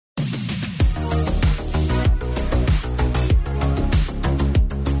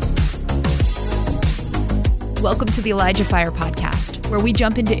Welcome to the ElijahFire podcast, where we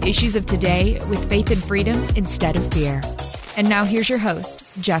jump into issues of today with faith and freedom instead of fear. And now here's your host,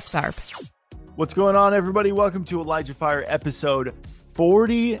 Jeff Tharp. What's going on, everybody? Welcome to ElijahFire episode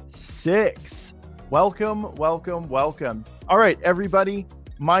 46. Welcome. All right, everybody.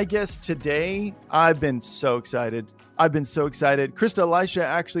 My guest today, I've been so excited. Krista Elisha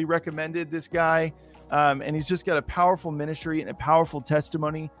actually recommended this guy, and he's just got a powerful ministry and a powerful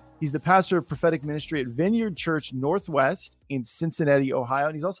testimony. He's the pastor of prophetic ministry at Vineyard Church Northwest in Cincinnati, Ohio.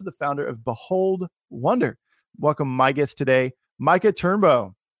 And he's also the founder of Behold Wonder. Welcome, my guest today, MICAH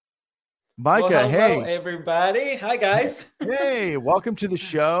TURNBO. MICAH, well, hello, hey. everybody. Hi, guys. Hey, welcome to the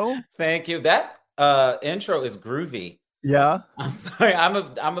show. Thank you. That intro is groovy. Yeah. I'm sorry. I'm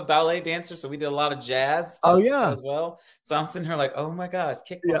a ballet dancer, so we did a lot of jazz stuff as well. So I'm sitting here like, oh my gosh,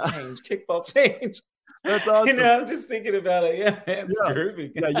 kickball change. That's awesome. I'm just thinking about it. Yeah, it's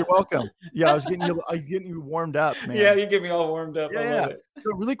groovy. Yeah, you're welcome. Yeah, I was getting you warmed up, man. Yeah, you get me all warmed up. I love it.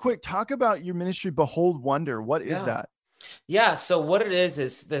 So really quick, talk about your ministry, Behold Wonder. What is that? Yeah. So what it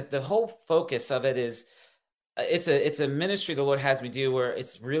is the whole focus of it is it's a ministry the Lord has me do where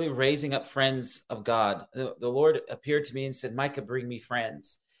it's really raising up friends of God. The Lord appeared to me and said, Micah, bring me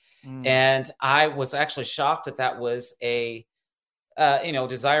friends. And I was actually shocked that was a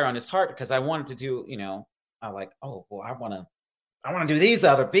desire on his heart, because I wanted to do, I want to do these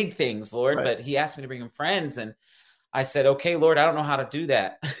other big things, Lord. Right. But he asked me to bring him friends. And I said, okay, Lord, I don't know how to do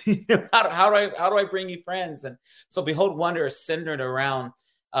that. how do I bring you friends? And so Behold Wonder is centered around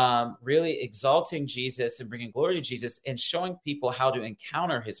really exalting Jesus and bringing glory to Jesus and showing people how to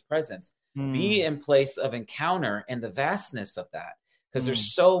encounter his presence, be in place of encounter and the vastness of that. Because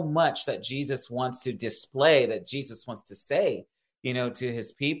there's so much that Jesus wants to display, that Jesus wants to say, to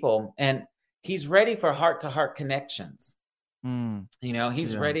his people. And he's ready for heart-to-heart connections.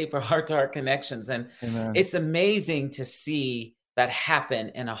 He's ready for heart-to-heart connections. And it's amazing to see that happen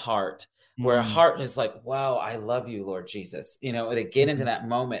in a heart where a heart is like, wow, I love you, Lord Jesus. They get into that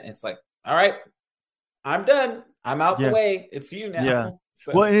moment. It's like, all right, I'm done. I'm out the way. It's you now. Yeah.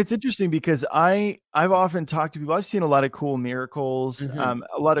 So. Well, and it's interesting because I've often talked to people. I've seen a lot of cool miracles, a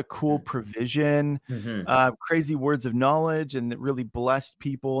lot of cool provision, crazy words of knowledge, and that really blessed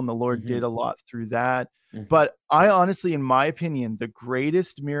people. And the Lord did a lot through that. But I honestly, in my opinion, the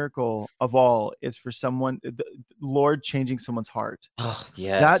greatest miracle of all is for the Lord changing someone's heart. Oh,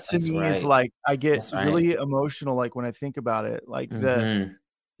 yes. That to me is like, I get really emotional. Like when I think about it, like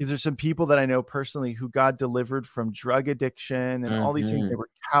there's some people that I know personally who God delivered from drug addiction and all these things. They were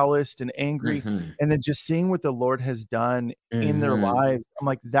calloused and angry. And then just seeing what the Lord has done in their lives, I'm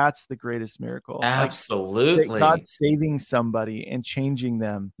like, that's the greatest miracle. Absolutely. Like, God saving somebody and changing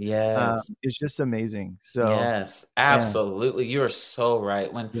them. Yes. It's just amazing. So yes, absolutely. You are so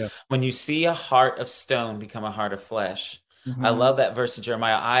right. When you see a heart of stone become a heart of flesh, I love that verse in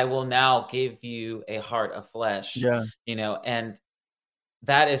Jeremiah. I will now give you a heart of flesh. Yeah. And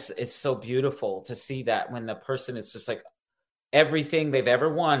that is so beautiful to see that when the person is just like everything they've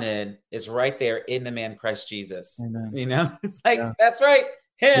ever wanted is right there in the man Christ Jesus. Amen. It's like, that's right.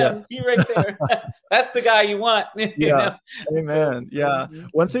 Him, he right there. That's the guy you want. Amen. So,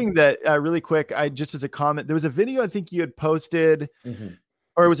 one thing that really quick, just as a comment, there was a video I think you had posted,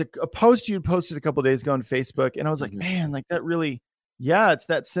 or it was a post you had posted a couple of days ago on Facebook. And I was like, man, like that really, it's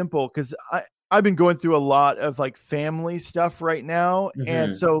that simple. Cause I've been going through a lot of like family stuff right now.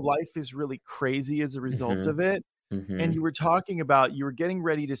 And so life is really crazy as a result of it. And you were talking about, you were getting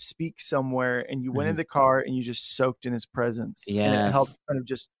ready to speak somewhere and you went in the car and you just soaked in his presence. Yes. And it helped kind of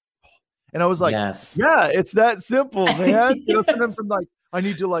just, and I was like, it's that simple, man. Sometimes I'm like, I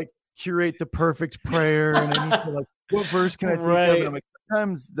need to like curate the perfect prayer. And I need to like, what verse can I think of? And I'm like,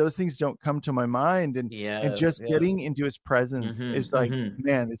 sometimes those things don't come to my mind. And just getting into his presence is like,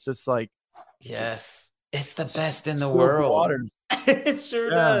 man, it's just like, yes, it's the best in the world. It sure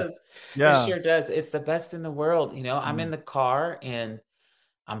does. Yeah, it sure does. It's the best in the world. I'm in the car and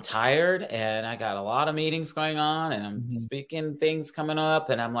I'm tired and I got a lot of meetings going on and I'm speaking things coming up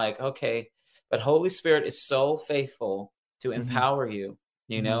and I'm like, okay, but Holy Spirit is so faithful to empower you,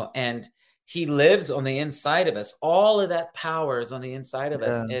 and he lives on the inside of us. All of that power is on the inside of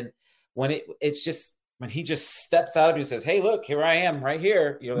us. And when when he just steps out of you and says, hey, look, here I am right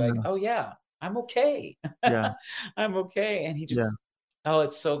here. You're like, oh yeah. I'm okay. I'm okay. And he just,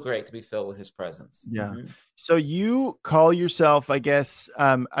 it's so great to be filled with his presence. Yeah. So you call yourself, I guess,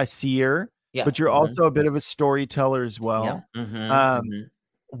 a seer, but you're also a bit of a storyteller as well.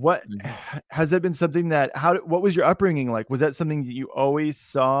 What has that been something that, what was your upbringing like? Was that something that you always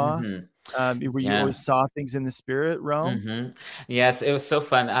saw? Where you always saw things in the spirit realm? Yes, it was so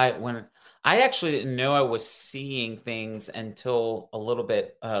fun. I actually didn't know I was seeing things until a little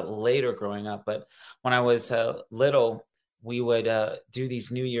bit later growing up. But when I was little, we would do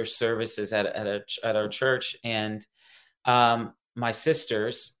these New Year services at our church, and my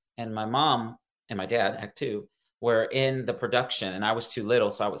sisters and my mom and my dad, act two, were in the production, and I was too little,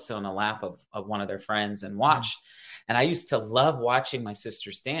 so I would sit on the lap of one of their friends and watch. And I used to love watching my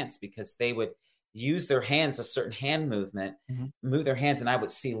sisters dance because they would use their hands, a certain hand movement, move their hands, and I would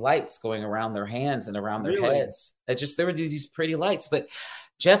see lights going around their hands and around their heads. There were these pretty lights. But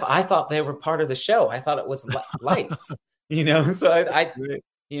Jeff, I thought they were part of the show. I thought it was lights, So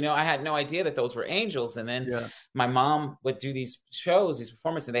I had no idea that those were angels. And then my mom would do these shows, these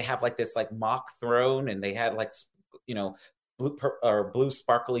performances, and they have like this like mock throne, and they had like, blue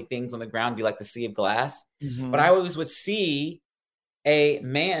sparkly things on the ground, be like the sea of glass. But I always would see a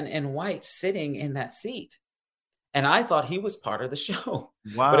man in white sitting in that seat, and I thought he was part of the show.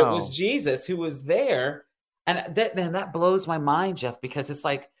 Wow. But it was Jesus who was there. And that blows my mind, Jeff, because it's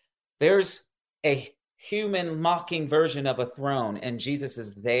like there's a human mocking version of a throne, and Jesus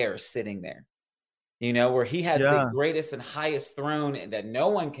is there sitting there, where he has the greatest and highest throne that no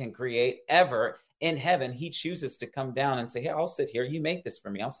one can create ever in heaven. He chooses to come down and say, hey, I'll sit here. You make this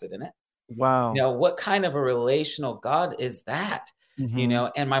for me. I'll sit in it. Wow. What kind of a relational God is that?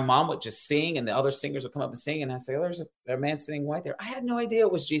 And my mom would just sing, and the other singers would come up and sing, and I say, oh, there's a man sitting right there. I had no idea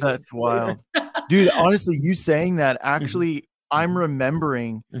it was Jesus. That's wild. Dude, honestly, you saying that, actually, I'm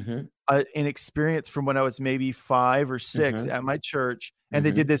remembering an experience from when I was maybe 5 or 6 at my church, and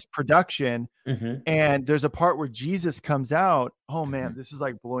they did this production, and there's a part where Jesus comes out. Oh man, this is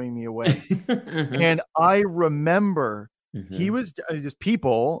like blowing me away. And I remember he was just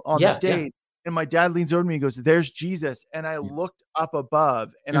people on the stage, and my dad leans over to me and goes, there's Jesus. And I looked up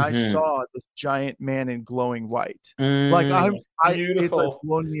above, and I saw this giant man in glowing white. Like it's like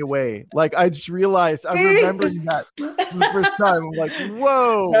blown me away. Like I just realized I'm remembering that for the first time. I'm like,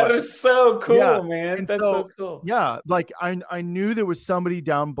 whoa, that is so cool, man. That's so cool. Yeah, like I knew there was somebody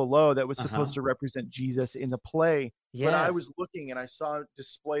down below that was supposed to represent Jesus in the play. Yes. But I was looking, and I saw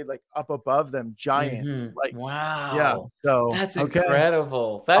displayed like up above them giants. Like, wow. Yeah. So that's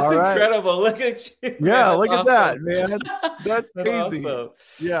incredible. That's incredible. Look at you. Yeah, look at that, man. That's crazy. Awesome.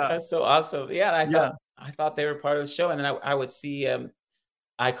 Yeah. That's so awesome. Yeah. I thought they were part of the show. And then I would see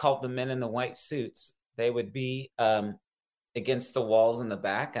I called the men in the white suits. They would be against the walls in the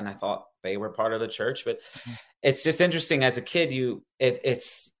back, and I thought they were part of the church. But it's just interesting as a kid,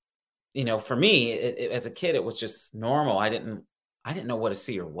 it's for me, as a kid, it was just normal. I didn't know what a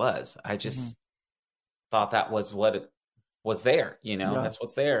seer was. I just thought that was what it was there. That's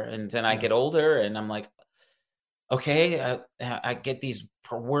what's there. And then I get older, and I'm like, okay, I get these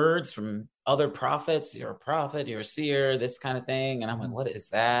words from other prophets. You're a prophet, you're a seer, this kind of thing. And I'm like, what is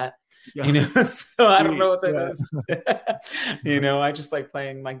that? Yeah. So I don't know what that is. I just like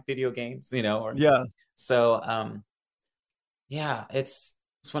playing like video games, So, it's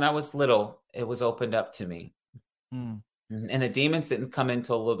when I was little, it was opened up to me. And the demons didn't come in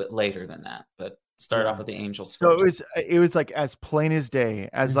until a little bit later than that, but started off with the angels first. So it was like as plain as day,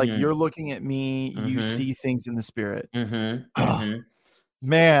 as like you're looking at me, you see things in the spirit.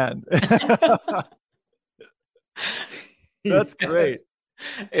 Man. That's great.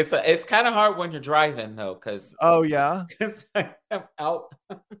 It's kind of hard when you're driving though, because I'll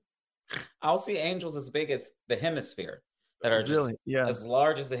see angels as big as the hemisphere, that are just as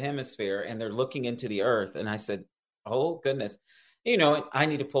large as the hemisphere, and they're looking into the earth. And I said, oh goodness, I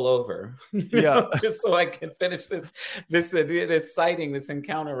need to pull over, just so I can finish this sighting, this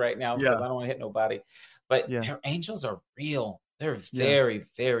encounter right now, because I don't want to hit nobody. But angels are real. They're very,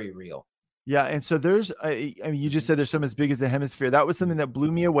 very real. Yeah. And so there's, I mean, you just said there's some as big as the hemisphere. That was something that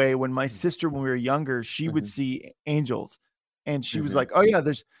blew me away when my sister, when we were younger, she would see angels, and she was like, oh yeah,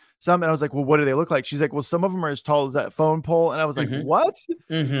 there's some. And I was like, well, what do they look like? She's like, well, some of them are as tall as that phone pole. And I was like, what?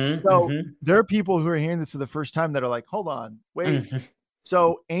 So there are people who are hearing this for the first time that are like, hold on, wait.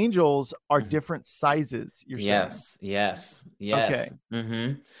 So angels are different sizes. You're saying? Yes.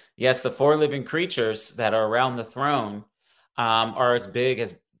 Okay. Yes. The 4 living creatures that are around the throne are as big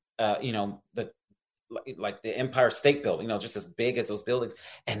as, the Empire State Building, just as big as those buildings.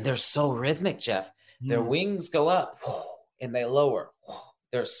 And they're so rhythmic, Jeff. Their wings go up and they lower.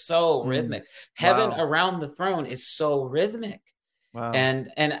 They're so rhythmic. Heaven around the throne is so rhythmic. Wow. And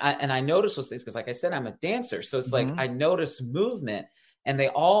I notice those things because, like I said, I'm a dancer. So it's like I notice movement, and they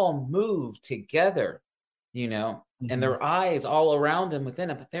all move together and their eyes all around them within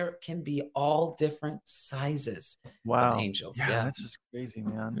it, but there can be all different sizes of angels. Yeah, that's just crazy,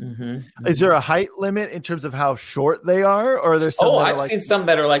 man. Mm-hmm. Is there a height limit in terms of how short they are, or there's some? I've seen some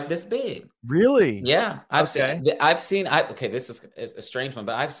that are like this big. Really? Yeah, I've seen. This is a strange one,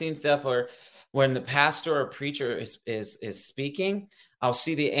 but I've seen stuff where when the pastor or preacher is speaking, I'll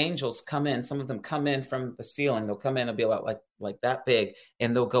see the angels come in. Some of them come in from the ceiling. They'll come in and be about like that big,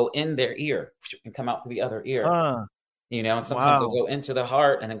 and they'll go in their ear and come out through the other ear. And sometimes they'll go into the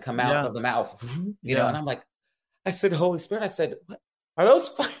heart and then come out of the mouth. And I'm like, I said, Holy Spirit, I said, what are those?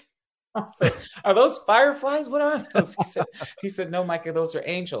 I said, are those fireflies? What are those? He said, no, Micah, those are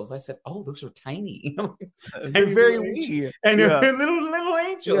angels. I said, oh, those are tiny. They're very wee. And they're little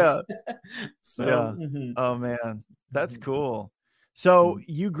angels. Yeah. Oh man, that's cool. So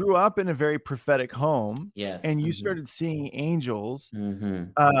you grew up in a very prophetic home. Yes. And you started seeing angels.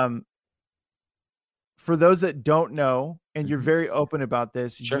 For those that don't know, and you're very open about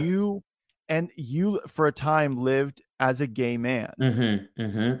this, you for a time lived as a gay man.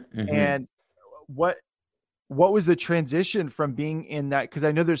 And what was the transition from being in that? Because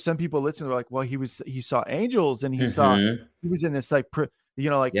I know there's some people listening, they're like, well, he saw angels, and he was in this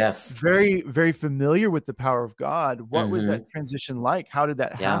very, very familiar with the power of God. What was that transition like? How did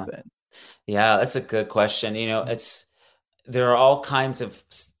that happen? Yeah, that's a good question. There are all kinds of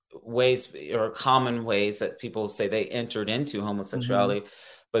ways or common ways that people say they entered into homosexuality.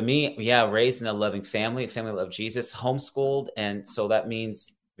 But me, raised in a loving family, a family that loved Jesus, homeschooled. And so that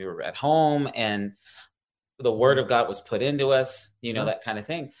means we were at home and the word of God was put into us, that kind of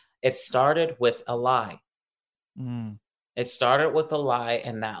thing. It started with a lie. It started with a lie.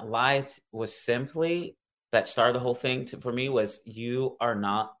 And that lie was simply, that started the whole thing for me was, you are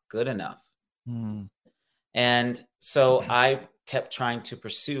not good enough. And so I kept trying to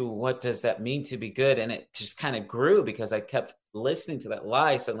pursue, what does that mean to be good? And it just kind of grew because I kept listening to that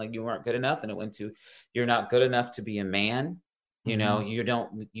lie. So like, you weren't good enough. And it went to, you're not good enough to be a man. You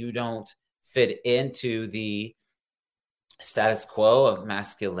don't fit into the status quo of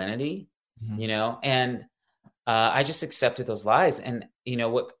masculinity, and I just accepted those lies. And,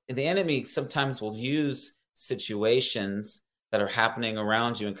 what the enemy sometimes will use situations that are happening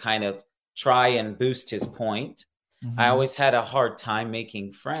around you and kind of try and boost his point. I always had a hard time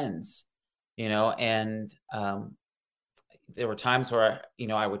making friends, and there were times where,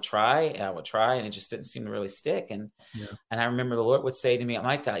 I would try and it just didn't seem to really stick. And I remember the Lord would say to me,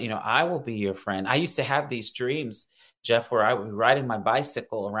 Micah, I will be your friend. I used to have these dreams, Jeff, where I would be riding my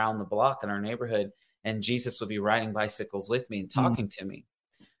bicycle around the block in our neighborhood, and Jesus would be riding bicycles with me and talking to me,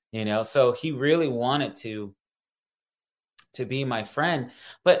 so he really wanted to be my friend.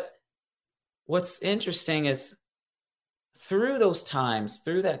 But what's interesting is, through those times,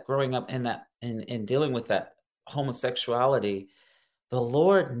 through that growing up in that and dealing with that homosexuality, the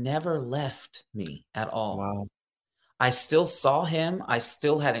Lord never left me at all. Wow. I still saw him. I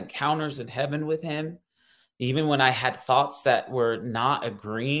still had encounters in heaven with him. Even when I had thoughts that were not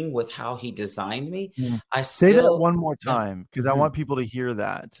agreeing with how he designed me, I say that one more time, because I want people to hear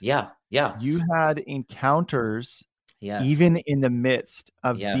that. Yeah. You had encounters, even in the midst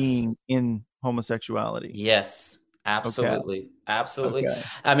of being in homosexuality. Yes. Absolutely. Okay. Absolutely. Okay.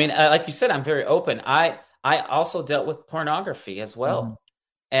 I mean, like you said, I'm very open. I also dealt with pornography as well.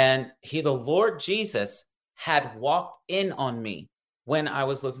 And the Lord Jesus had walked in on me when I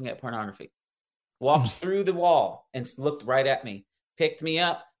was looking at pornography, walked through the wall and looked right at me, picked me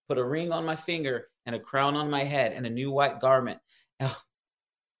up, put a ring on my finger and a crown on my head and a new white garment.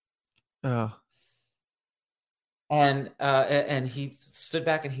 And he stood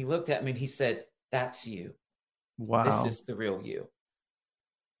back and he looked at me and he said, "That's you. Wow. This is the real you."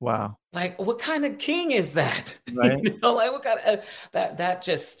 Wow. Like, what kind of king is that? Right. Like, what kind of that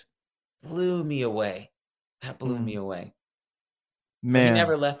just blew me away. That blew me away. So he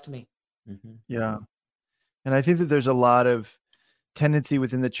never left me. Yeah. And I think that there's a lot of tendency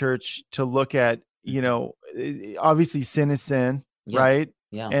within the church to look at, obviously sin is sin, right?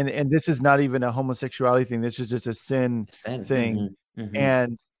 Yeah. And this is not even a homosexuality thing. This is just a sin thing.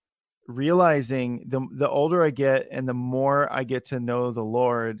 And realizing the older I get and the more I get to know the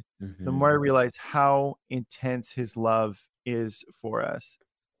Lord, the more I realize how intense his love is for us.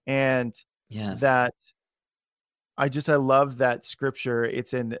 And that I love that scripture.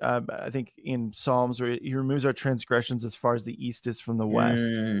 It's in, I think in Psalms, where he removes our transgressions as far as the east is from the west,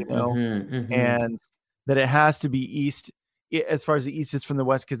 and that it has to be east as far as the east is from the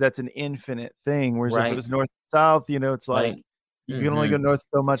west, because that's an infinite thing. Whereas if it was north and south, it's like, you can only go north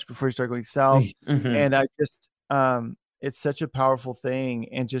so much before you start going south. And I just, it's such a powerful thing,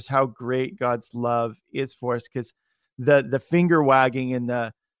 and just how great God's love is for us. Because the finger wagging and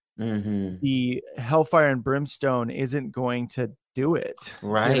the hellfire and brimstone isn't going to do it,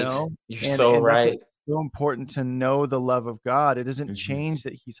 Right. you know? You're And so that's right. so important to know the love of God. It doesn't change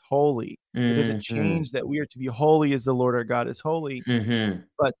that he's holy. It doesn't change that we are to be holy as the Lord our God is holy.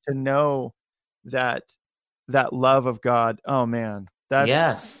 But to know that love of God, oh man,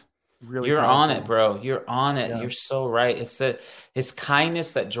 that's really You're powerful. on it, bro. You're on it. Yeah. You're so right. It's his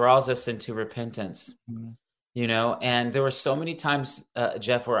kindness that draws us into repentance, you know? And there were so many times,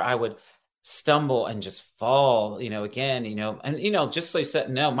 Jeff, where I would stumble and just fall, you know, again, you know, and, you know, just so you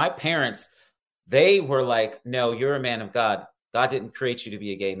said, no, my parents, they were like, no, you're a man of God. God didn't create you to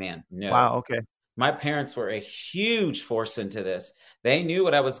be a gay man. No. Wow. Okay. My parents were a huge force into this. They knew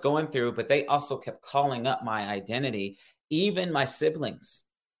what I was going through, but they also kept calling up my identity. Even my siblings,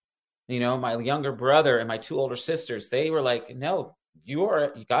 you know, my younger brother and my 2 older sisters, they were like, no,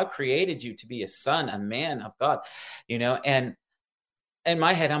 God created you to be a son, a man of God, you know? And in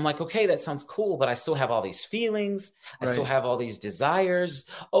my head, I'm like, okay, that sounds cool, but I still have all these feelings. I still have all these desires.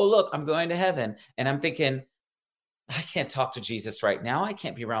 Oh, look, I'm going to heaven. And I'm thinking, I can't talk to Jesus right now. I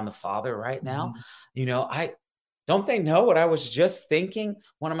can't be around the Father right now. You know, don't they know what I was just thinking?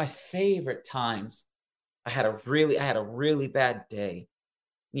 One of my favorite times, I had a really bad day,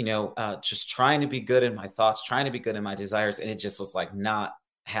 you know, just trying to be good in my thoughts, trying to be good in my desires. And it just was like not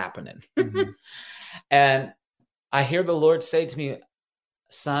happening. And I hear the Lord say to me,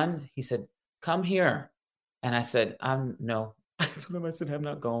 son, he said, come here. And I said, no. I told him, I said, I'm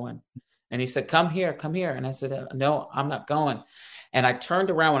not going. And he said, come here. And I said, no, I'm not going. And I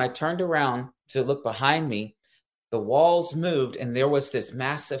turned around. When I turned around to look behind me, the walls moved and there was this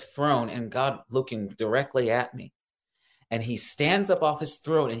massive throne and God looking directly at me. And he stands up off his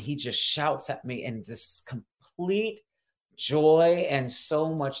throne and he just shouts at me in this complete joy and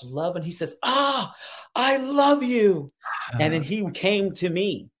so much love. And he says, I love you. And then he came to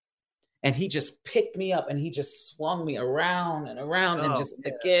me. And he just picked me up and he just swung me around and around and just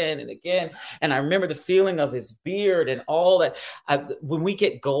again and again. And I remember the feeling of his beard and all that. When we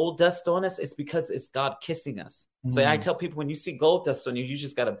get gold dust on us, it's because it's God kissing us. So I tell people, when you see gold dust on you, you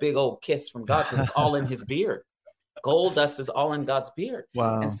just got a big old kiss from God because it's all in his beard. Gold dust is all in God's beard.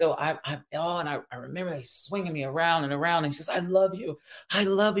 Wow. And so I remember he's swinging me around and around. And he says, I love you. I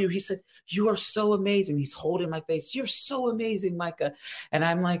love you. He said, you are so amazing. He's holding my face. You're so amazing, Micah. And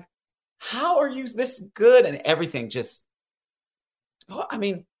I'm like, how are you this good? And everything just, I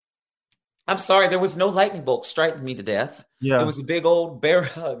mean, I'm sorry. There was no lightning bolt striking me to death. Yeah. It was a big old bear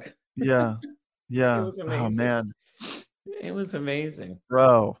hug. Yeah. Yeah. It was amazing. Oh man. It was amazing.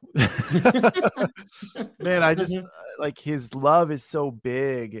 Bro. Man, I just like his love is so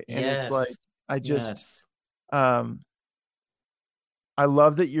big. And it's like, I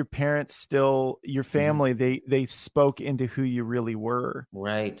love that your parents still, your family, they spoke into who you really were.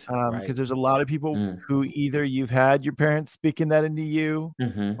 Right. Because there's a lot of people who either you've had your parents speaking that into you,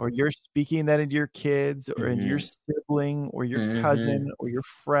 or you're speaking that into your kids, or into your sibling, or your cousin, or your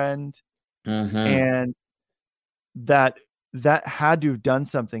friend. And that had to have done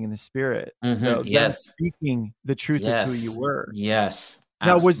something in the spirit. Speaking the truth of who you were. Yes.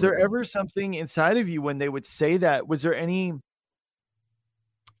 Now, was there ever something inside of you when they would say that? Was there any?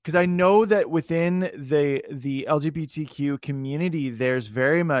 Because I know that within the LGBTQ community, there's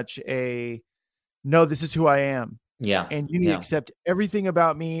very much no, this is who I am. Yeah. And you need to accept everything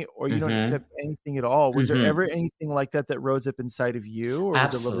about me, or you don't accept anything at all. Was there ever anything like that rose up inside of you? Or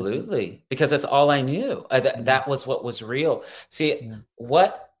absolutely. Because that's all I knew. That was what was real. See,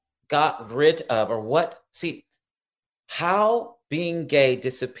 what got rid of, how being gay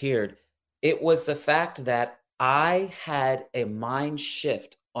disappeared, it was the fact that I had a mind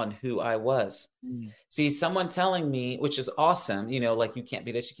shift on who I was. See, someone telling me, which is awesome, you know, like, you can't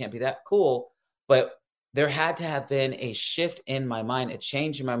be this, you can't be that, cool. But there had to have been a shift in my mind, a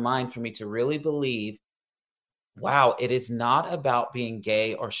change in my mind for me to really believe, wow, it is not about being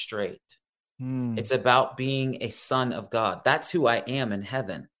gay or straight. It's about being a son of God. That's who I am in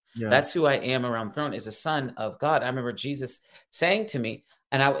heaven. Yeah. That's who I am around the throne, is a son of God. I remember Jesus saying to me,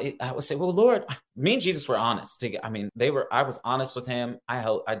 and I would say, well, Lord, me and Jesus were honest. I mean, I was honest with him.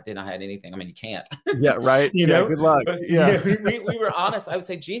 I did not have anything. I mean, you can't. Yeah, right. You know, good luck. But, yeah, we were honest. I would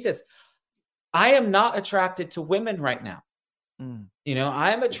say, Jesus, I am not attracted to women right now. You know,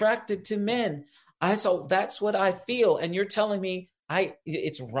 I am attracted to men. So that's what I feel. And you're telling me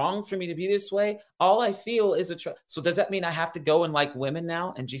it's wrong for me to be this way. All I feel is so does that mean I have to go and like women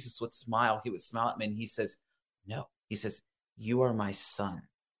now? And Jesus would smile. He would smile at me and he says, no. He says, you are my son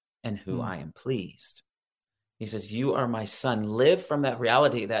and who I am pleased. He says, you are my son. Live from that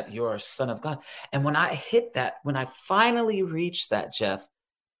reality that you're a son of God. And when I hit that, when I finally reached that, Jeff,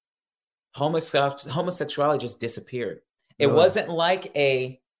 homosexuality just disappeared. It wasn't like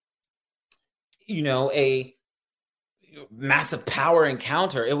a massive power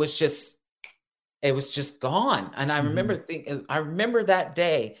encounter. It was just gone. And I remember that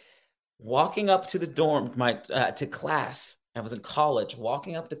day walking up to the dorm, to class. I was in college,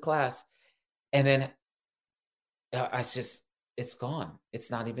 walking up to class, and then it's gone.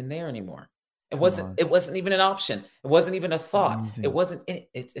 It's not even there anymore. It wasn't even an option. It wasn't even a thought. Amazing. It wasn't,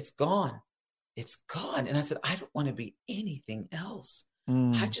 it's gone. It's gone. And I said, I don't want to be anything else.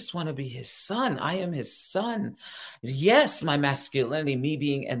 I just want to be his son. I am his son. Yes, my masculinity, me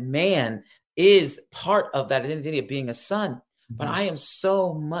being a man, is part of that identity of being a son, but I am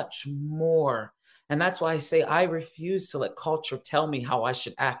so much more. And that's why I say I refuse to let culture tell me how I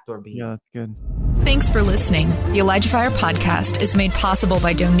should act or be. Yeah, that's good. Thanks for listening. The ElijahFire podcast is made possible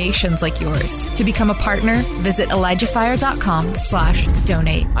by donations like yours. To become a partner, visit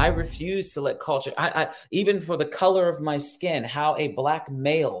ElijahFire.com/donate. I refuse to let culture, I even for the color of my skin, how a black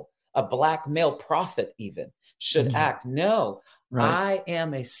male prophet even should act. No, right. I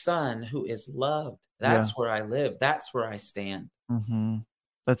am a son who is loved. That's where I live. That's where I stand.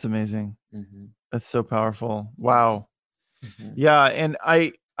 That's amazing. That's so powerful. Wow. Yeah. And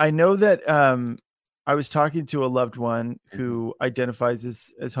I know that I was talking to a loved one who identifies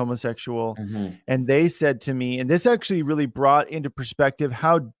as homosexual, and they said to me, and this actually really brought into perspective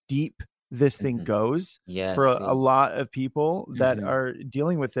how deep this thing goes for a lot of people that are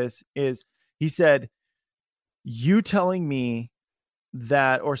dealing with this, is he said, you telling me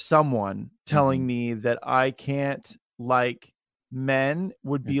that, or someone telling me that I can't like men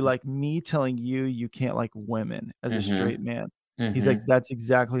would be like me telling you can't like women as a straight man. He's like, that's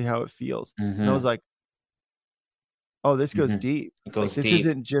exactly how it feels. And I was like, oh, this goes deep. It goes like, this deep.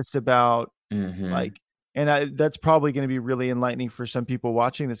 isn't just about like, and that's probably going to be really enlightening for some people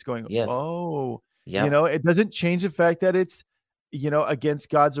watching this going, oh, you know, it doesn't change the fact that it's, you know, against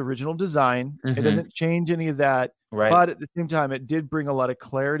God's original design. It doesn't change any of that. Right. But at the same time, it did bring a lot of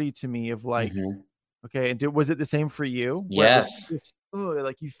clarity to me of like, okay. And was it the same for you? Yes.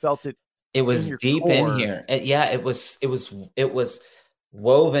 Like you felt it. It was deep in here. It was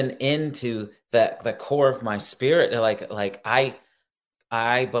woven into the core of my spirit. Like I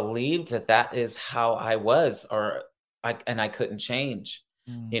believed that is how I was, and I couldn't change,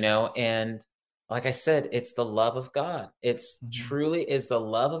 you know? And like I said, it's the love of God. It's truly is the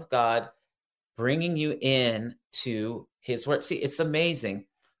love of God bringing you in to his word. See, it's amazing.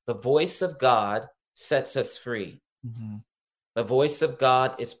 The voice of God sets us free. The voice of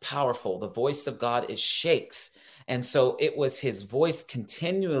God is powerful. The voice of God is shakes. And so it was his voice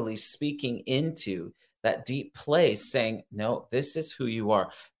continually speaking into that deep place saying, no, this is who you are.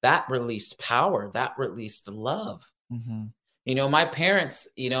 That released power. That released love. You know, my parents,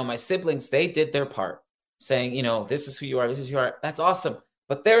 you know, my siblings, they did their part saying, you know, this is who you are. This is who you are. That's awesome.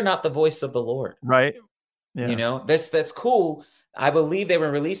 But they're not the voice of the Lord. Right. Yeah. You know, that's cool. I believe they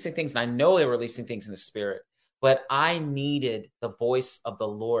were releasing things, and I know they were releasing things in the spirit, but I needed the voice of the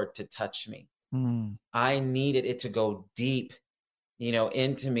Lord to touch me. I needed it to go deep, you know,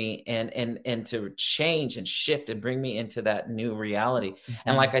 into me and to change and shift and bring me into that new reality.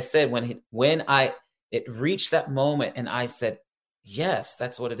 And like I said, when it reached that moment and I said, yes,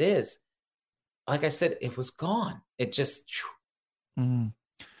 that's what it is. Like I said, it was gone. It just.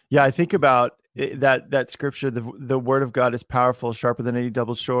 Yeah. I think about that scripture, the word of God is powerful, sharper than any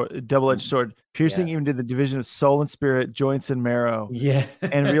double-edged sword, piercing even to the division of soul and spirit, joints and marrow. Yeah.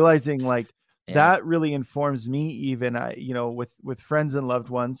 And realizing like that really informs me, even you know, with friends and loved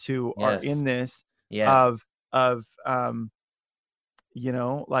ones who are in this of you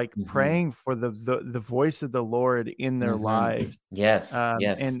know, like praying for the voice of the Lord in their lives. Yes.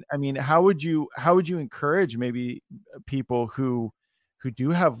 And I mean, how would you encourage maybe people who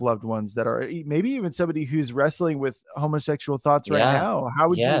do have loved ones that are maybe even somebody who's wrestling with homosexual thoughts right now? How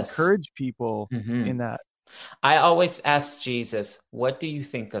would you encourage people in that? I always ask Jesus, what do you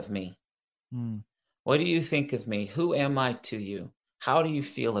think of me? What do you think of me? Who am I to you? How do you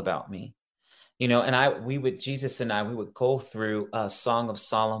feel about me? You know, and Jesus and I would go through a Song of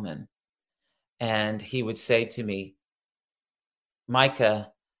Solomon, and he would say to me,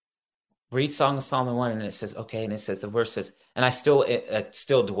 Micah, read Song of Solomon 1, and it says, okay, and it says, the verse says, and I still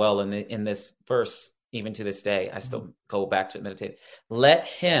dwell in this verse even to this day. I still go back to it, meditate. Let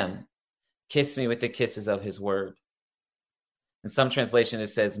him kiss me with the kisses of his word. In some translation, it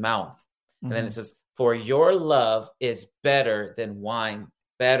says mouth. And then it says, for your love is better than wine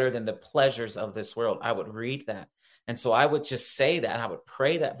better than the pleasures of this world. I would read that. And so I would just say that, and I would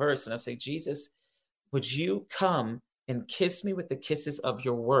pray that verse, and I'd say, Jesus, would you come and kiss me with the kisses of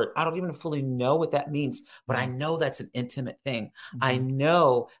your word? I don't even fully know what that means, but I know that's an intimate thing. I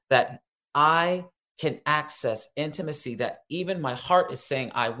know that I can access intimacy that even my heart is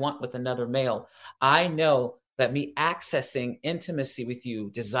saying I want with another male. I know that me accessing intimacy with you,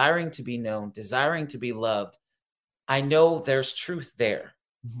 desiring to be known, desiring to be loved, I know there's truth there.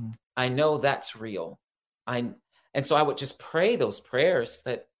 I know that's real. And so I would just pray those prayers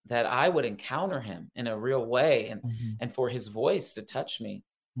that I would encounter him in a real way, and for his voice to touch me.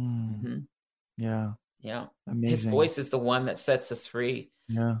 Yeah. Yeah. Amazing. His voice is the one that sets us free.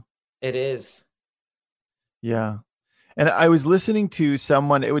 Yeah. It is. Yeah. And I was listening to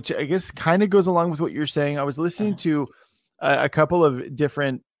someone, which I guess kind of goes along with what you're saying. I was listening to a couple of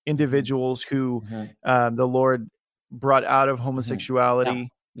different individuals who the Lord brought out of homosexuality.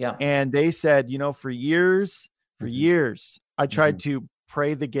 Yeah. And they said, for years, I tried to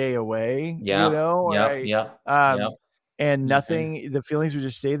pray the gay away, and nothing, the feelings would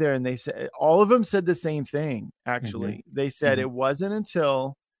just stay there. And they said, all of them said the same thing. Actually, they said it wasn't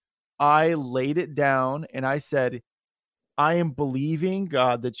until I laid it down and I said, I am believing,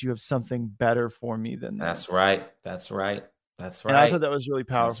 God, that you have something better for me than this. That's right. That's right. That's right. And I thought that was really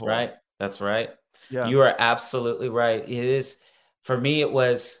powerful. That's right. That's right. Yeah. You are absolutely right. It is, for me, it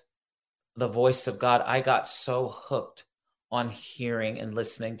was the voice of God. I got so hooked on hearing and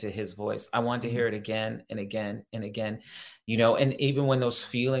listening to his voice. I wanted to hear it again and again and again, and even when those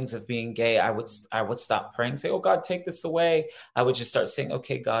feelings of being gay, I would stop praying, say, oh God, take this away. I would just start saying,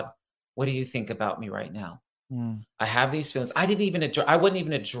 okay, God, what do you think about me right now? I have these feelings. I wouldn't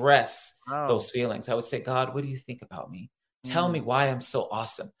even address those feelings. I would say, God, what do you think about me? Tell me why I'm so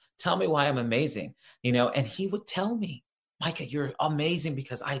awesome. Tell me why I'm amazing, and he would tell me, Micah, you're amazing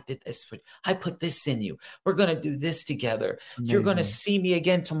because I did this I put this in you. We're going to do this together. Amazing. You're going to see me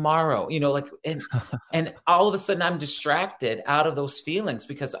again tomorrow, and all of a sudden I'm distracted out of those feelings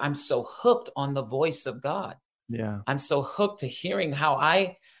because I'm so hooked on the voice of God. Yeah. I'm so hooked to hearing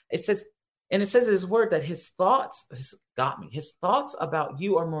it says in his word that his thoughts, this got me. His thoughts about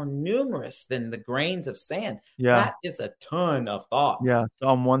you are more numerous than the grains of sand. Yeah. That is a ton of thoughts. Yeah.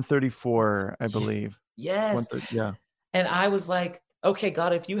 Psalm 134, I believe. Yes. Yeah. And I was like, okay,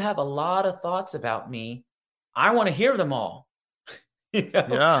 God, if you have a lot of thoughts about me, I want to hear them all.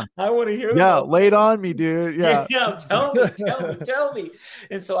 Yeah. I want to hear them all. Yeah, lay it on me, dude. Yeah. Tell me.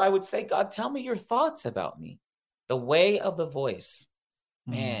 And so I would say, God, tell me your thoughts about me. The way of the voice,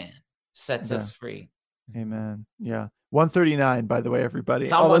 man, sets us free. Amen. Yeah. 139, by the way, everybody.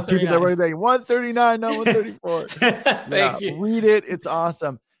 All those people that were there, 139, not 134. Thank you. Read it. It's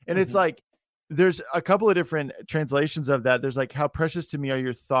awesome. And it's like, there's a couple of different translations of that. There's like, how precious to me are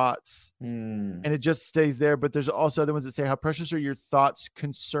your thoughts. And it just stays there. But there's also other ones that say, how precious are your thoughts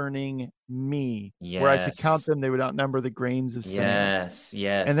concerning me? Yes. Were I to count them, they would outnumber the grains of sand.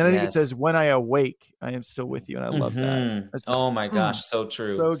 Yes. And then I think it says, when I awake, I am still with you. And I love that. Just, oh my gosh. So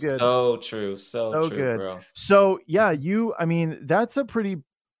true. So good. So true. So true, good. bro. So yeah, that's a pretty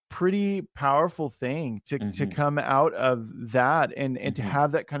powerful thing to come out of that and to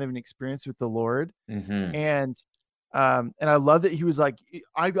have that kind of an experience with the Lord. And I love that he was like,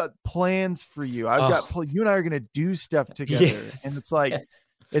 I've got plans for you. You and I are going to do stuff together. Yes. And it's like,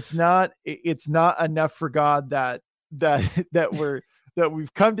 it's not enough for God that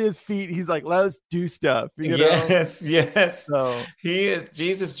we've come to his feet. He's like, let's do stuff. Yes. So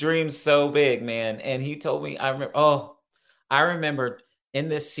Jesus dreams so big, man. And he told me, I remember in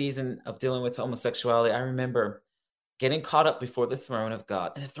this season of dealing with homosexuality, I remember getting caught up before the throne of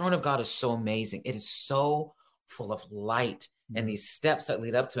God. And the throne of God is so amazing. It is so full of light and these steps that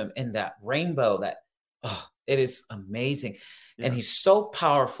lead up to him and that rainbow it is amazing. Yeah. And he's so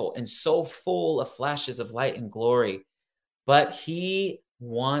powerful and so full of flashes of light and glory, but he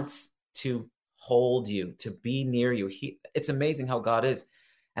wants to hold you, to be near you. It's amazing how God is.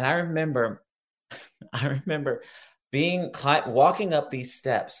 And I remember walking up these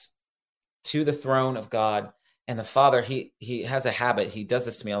steps to the throne of God, and the Father, he has a habit. He does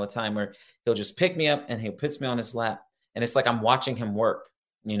this to me all the time where he'll just pick me up and he puts me on his lap. And it's like I'm watching him work,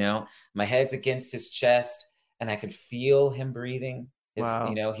 my head's against his chest and I could feel him breathing.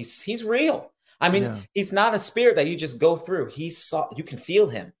 Wow. He's real. I mean, He's not a spirit that you just go through. You can feel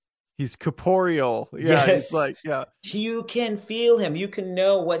him. He's corporeal. Yeah. Yes. He's like, yeah. You can feel him. You can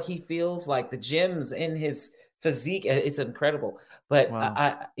know what he feels like. The gems in his physique, it's incredible. But wow.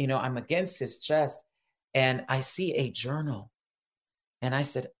 I'm against his chest and I see a journal. And I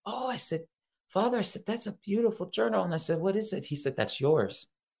said, Father, I said, that's a beautiful journal. And I said, what is it? He said, that's yours.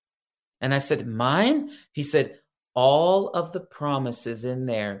 And I said, mine? He said, all of the promises in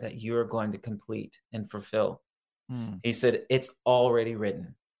there that you are going to complete and fulfill. He said, it's already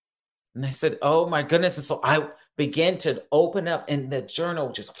written. And I said, oh my goodness. And so I began to open up, and the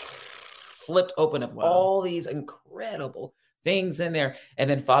journal just flipped open up all these incredible things in there. And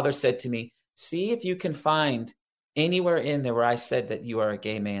then Father said to me, see if you can find anywhere in there where I said that you are a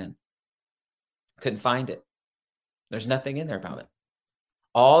gay man. Couldn't find it. There's nothing in there about it.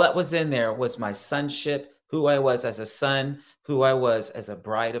 All that was in there was my sonship, who I was as a son, who I was as a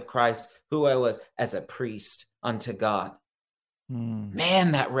bride of Christ, who I was as a priest unto God.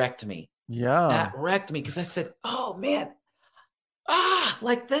 Man, that wrecked me. Yeah. That wrecked me, because I said, oh man,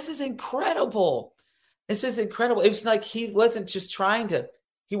 like this is incredible. This is incredible. It was like he wasn't just trying to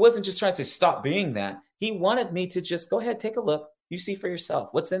stop being that. He wanted me to just go ahead, take a look. You see for yourself.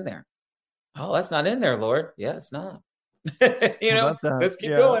 What's in there? Oh, that's not in there, Lord. Yeah, it's not. Let's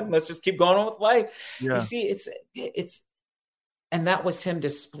keep going. Let's just keep going on with life. Yeah. You see, it's, and that was him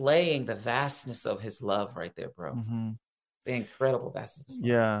displaying the vastness of his love right there, bro. The incredible vastness.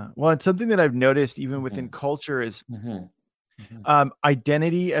 Yeah. Well, it's something that I've noticed even within culture is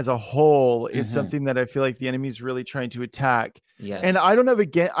identity as a whole is something that I feel like the enemy is really trying to attack. Yes. And I don't have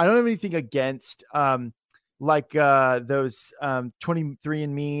anything against like those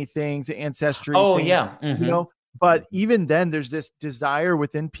 23andMe things, ancestry. Oh, things, yeah. You know, but even then there's this desire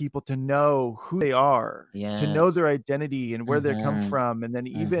within people to know who they are, to know their identity and where they come from. And then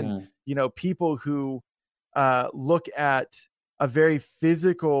even, you know, people who look at a very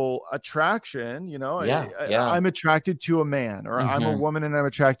physical attraction, you know, I'm attracted to a man, or I'm a woman and I'm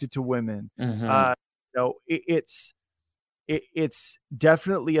attracted to women. You know, it's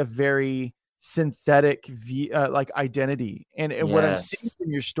definitely a very synthetic like identity. And what I'm seeing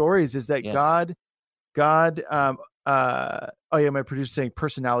in your stories is that God, my producer's saying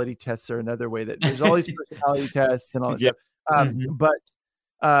personality tests are another way that there's all these personality tests and all that stuff. But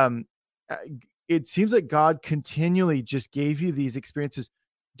it seems like God continually just gave you these experiences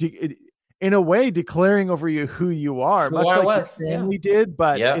in a way declaring over you who you are, much like your family did,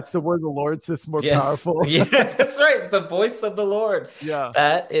 but it's the word of the Lord that's more powerful. Yes, that's right. It's the voice of the Lord. Yeah.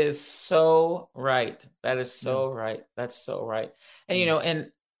 That is so right. That is so right. That's so right. And, you know,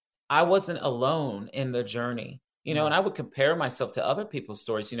 and I wasn't alone in the journey, you know, and I would compare myself to other people's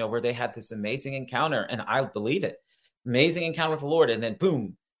stories, you know, where they had this amazing encounter, and I believe it, amazing encounter with the Lord. And then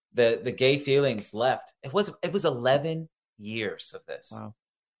boom, the gay feelings left. It was 11 years of this. Wow.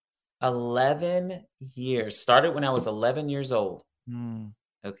 11 years. Started when I was 11 years old.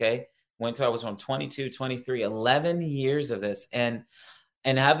 Okay. Went till I was 22, 23, 11 years of this, and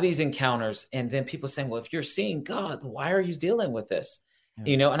have these encounters. And then people saying, well, if you're seeing God, why are you dealing with this?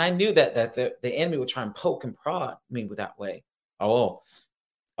 You know, and I knew that the enemy would try and poke and prod me with that way. Oh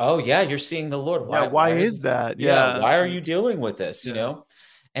yeah, you're seeing the Lord. Why is that? Why are you dealing with this? You know,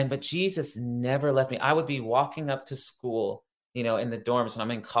 but Jesus never left me. I would be walking up to school, you know, in the dorms when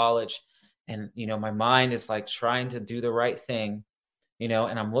I'm in college, and, you know, my mind is like trying to do the right thing, you know,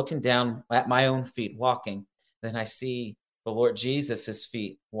 and I'm looking down at my own feet walking. Then I see the Lord Jesus'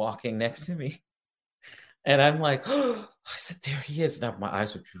 feet walking next to me. And I'm like, oh, I said, there he is. Now my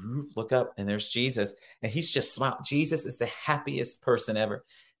eyes would look up, and there's Jesus. And he's just smiling. Jesus is the happiest person ever.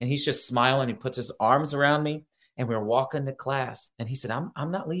 And he's just smiling. He puts his arms around me, and we're walking to class. And he said,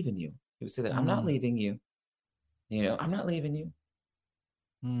 I'm not leaving you. He would say that, I'm not leaving you. You know, I'm not leaving you.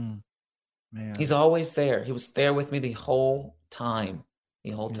 Man. He's always there. He was there with me the whole time.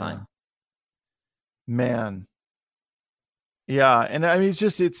 Man. Yeah. And I mean,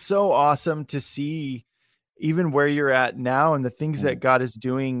 it's so awesome to see even where you're at now and the things that God is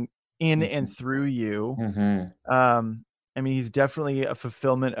doing in and through you. I mean, he's definitely a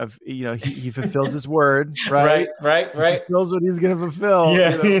fulfillment of, you know, he fulfills his word, right? Right. He fulfills what he's going to fulfill.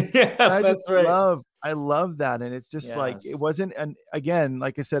 Yeah, you know? I love that. And it's just like, it wasn't, again,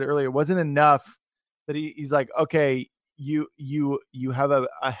 like I said earlier, it wasn't enough that he's like, okay, you have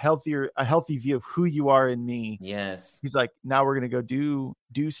a healthy view of who you are in me. Yes. He's like, now we're going to go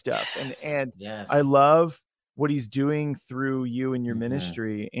do stuff. And I love what he's doing through you and your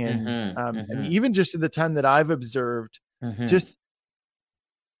ministry. And, and even just in the time that I've observed, just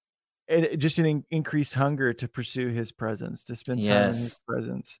an increased hunger to pursue his presence, to spend time in his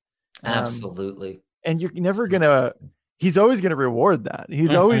presence. Absolutely. And you're never gonna, he's always gonna reward that.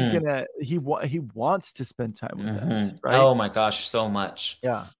 He's always gonna, he wants to spend time with us, right? Oh my gosh, so much.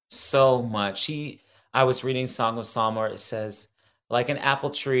 Yeah. So much. I was reading Song of Solomon where it says, like an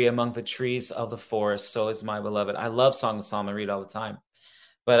apple tree among the trees of the forest, so is my beloved. I love Song of Solomon, I read all the time.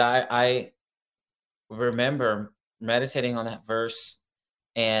 But remember meditating on that verse,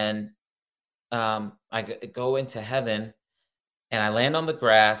 and go into heaven, and I land on the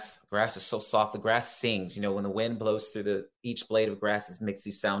grass. The grass is so soft. The grass sings. When the wind blows through each blade of grass, makes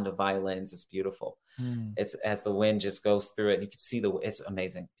the sound of violins. It's beautiful. It's as the wind just goes through it. You can see it's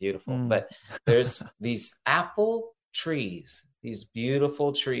amazing, beautiful. But there's these apple trees, these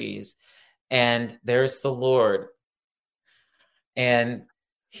beautiful trees, and there's the Lord, and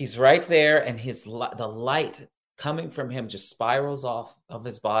he's right there, and the light coming from him just spirals off of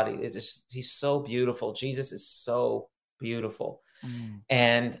his body. He's so beautiful. Jesus is so beautiful.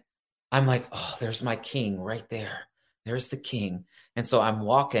 And I'm like, oh, there's my king right there. There's the king. And so I'm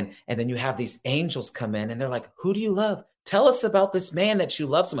walking, and then you have these angels come in, and they're like, who do you love? Tell us about this man that you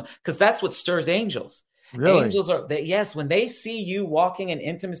love so much. Because that's what stirs angels. Really? Angels yes, when they see you walking in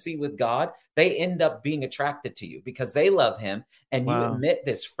intimacy with God, they end up being attracted to you because they love him, and you emit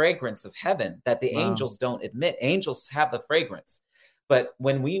this fragrance of heaven that the angels don't emit. Angels have the fragrance. But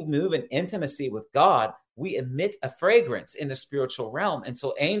when we move in intimacy with God, we emit a fragrance in the spiritual realm. And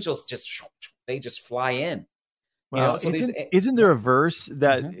so angels they just fly in. Wow. So isn't there a verse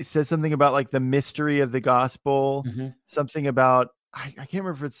that says something about like the mystery of the gospel? Something about, I can't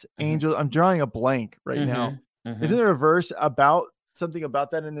remember if it's angels. I'm drawing a blank right now. Isn't there a verse about something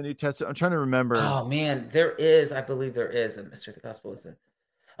about that in the New Testament? I'm trying to remember. Oh man, there is. I believe there is a mystery of the gospel. Is it?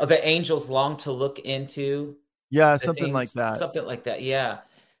 Oh, the angels long to look into. Yeah, something like that. Something like that. Yeah.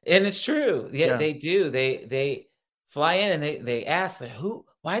 And it's true. Yeah, they do. They fly in, and they ask,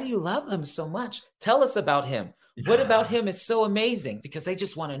 why do you love him so much? Tell us about him. What about him is so amazing? Because they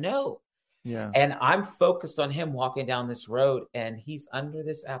just want to know. Yeah. And I'm focused on him walking down this road, and he's under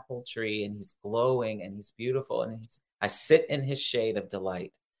this apple tree, and he's glowing, and he's beautiful. And I sit in his shade of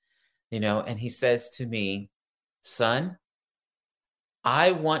delight, and he says to me, son,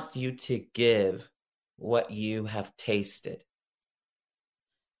 I want you to give what you have tasted.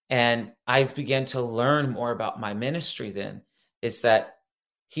 And I began to learn more about my ministry then, is that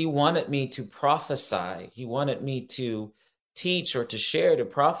he wanted me to prophesy. He wanted me to teach or to share, to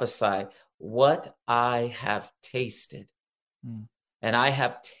prophesy what I have tasted. And I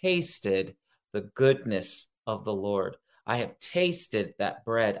have tasted the goodness of the Lord. I have tasted that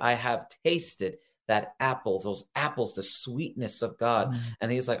bread. I have tasted those apples, the sweetness of God.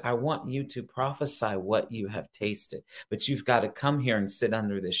 And he's like, I want you to prophesy what you have tasted, but you've got to come here and sit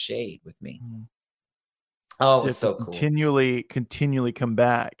under the shade with me. Oh, it's so cool. Continually come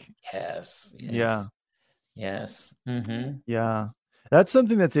back. Yes. Yeah. Yes. Yeah. That's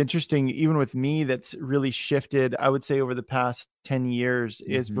something that's interesting, even with me, that's really shifted, I would say, over the past 10 years,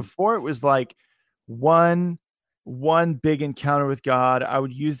 is before it was like one big encounter with God. I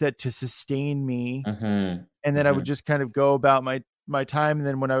would use that to sustain me. And then I would just kind of go about my time. And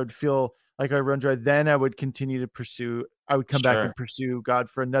then when I would feel like I run dry, then I would continue to pursue. I would come back and pursue God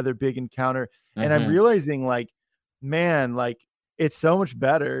for another big encounter. And I'm realizing, like, man, like, it's so much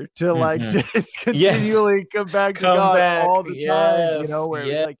better to like just continually come back to God all the time, where it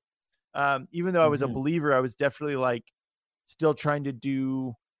was like, even though I was a believer, I was definitely like still trying to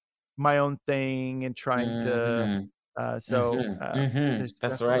do my own thing and trying to, there's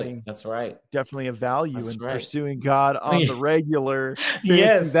That's right. Definitely a value in pursuing God on the regular.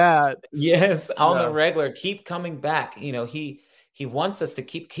 That. Yes. On the regular, keep coming back. He wants us to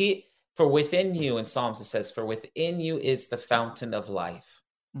keep for within you, in Psalms it says, for within you is the fountain of life.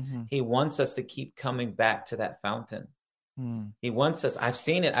 He wants us to keep coming back to that fountain. He wants us. I've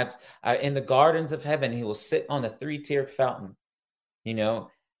seen it. In the gardens of heaven, he will sit on a 3-tiered fountain,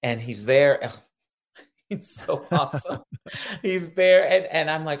 and he's there. He's so awesome. He's there. And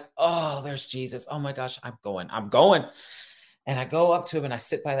I'm like, oh, there's Jesus. Oh my gosh, I'm going. And I go up to him and I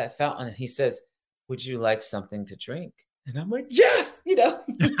sit by that fountain, and he says, would you like something to drink? And I'm like, yes, yes,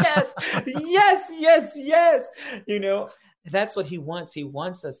 yes. That's what he wants. He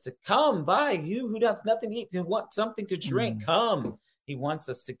wants us to come by, you who have nothing to eat, who want something to drink, come. He wants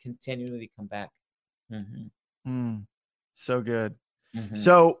us to continually come back. So good.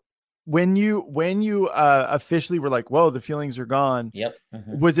 So when you officially were like, whoa, the feelings are gone.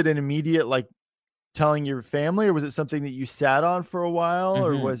 Was it an immediate, like, telling your family, or was it something that you sat on for a while,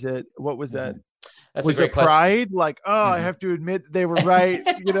 or what was that? That's was a great the pride question. Like, oh, I have to admit they were right,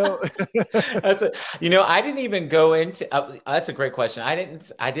 That's I didn't even go into. That's a great question. I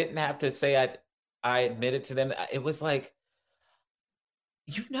didn't have to say I admitted to them. It was like,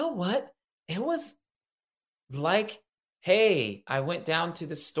 what? It was like, hey, I went down to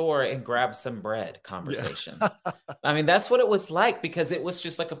the store and grabbed some bread conversation. I mean, that's what it was like, because it was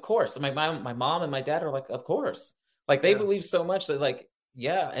just like, of course. My mom and my dad are like, of course. Like, they believe so much that, like,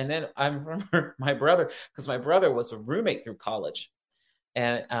 Yeah. And then I remember my brother, because my brother was a roommate through college.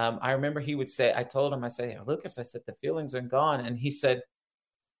 And I remember he would say, I told him, I said, "Hey, Lucas," I said, "the feelings are gone." And he said,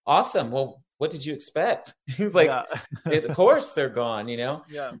 "Awesome. Well, what did you expect?" He was like, Yeah. "Of course they're gone, you know?"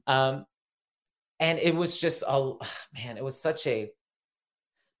 Yeah. And it was just, man, it was such a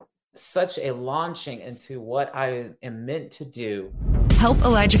launching into what I am meant to do. Help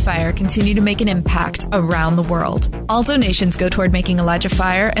ElijahFire continue to make an impact around the world. All donations go toward making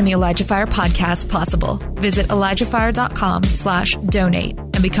ElijahFire and the ElijahFire podcast possible. Visit ElijahFire.com/donate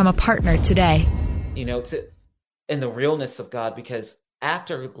and become a partner today. You know, in the realness of God, because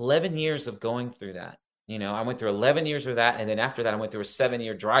after 11 years of going through that, you know, I went through 11 years of that. And then after that, I went through a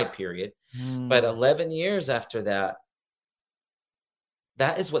 7-year dry period. But 11 years after that,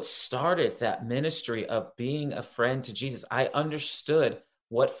 that is what started that ministry of being a friend to Jesus. I understood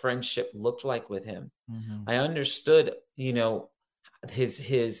what friendship looked like with him. I understood, you know,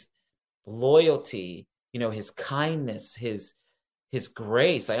 his loyalty, you know, his kindness, his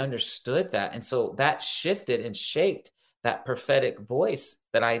grace. I understood that. And so that shifted and shaped that prophetic voice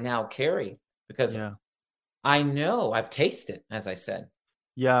that I now carry, because I know I've tasted, as I said.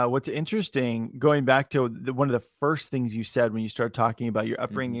 Yeah, what's interesting, going back to one of the first things you said when you started talking about your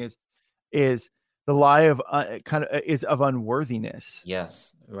upbringing is the lie of of unworthiness.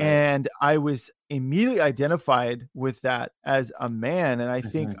 Yes, right. And I was immediately identified with that as a man. And I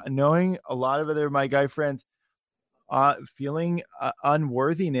think knowing a lot of my guy friends, feeling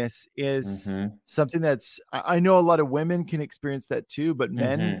unworthiness is something that's, I know a lot of women can experience that too, but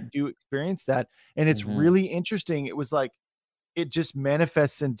men do experience that. And it's really interesting. It was like, it just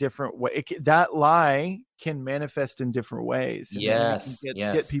manifests in different ways. That lie can manifest in different ways. Yes.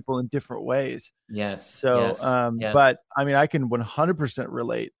 Get people in different ways. Yes. So, but I mean, I can 100%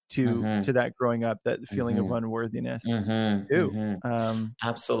 relate to that growing up, that feeling of unworthiness too.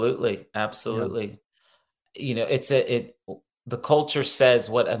 Absolutely. Absolutely. Yeah. You know, the culture says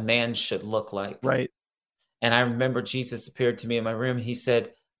what a man should look like. Right. And I remember Jesus appeared to me in my room. He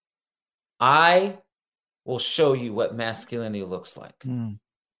said, "I will show you what masculinity looks like." And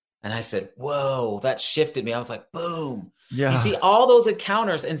I said, whoa, that shifted me. I was like, boom. Yeah. You see all those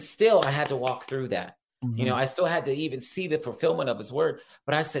encounters, and still I had to walk through that. You know, I still had to even see the fulfillment of his word.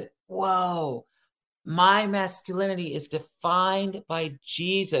 But I said, whoa, my masculinity is defined by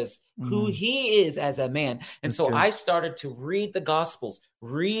Jesus, who he is as a man. And so I started to read the Gospels,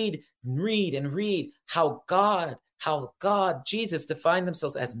 read how God, Jesus defined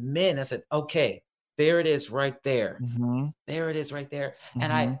themselves as men. I said, okay, there it is right there. There it is right there.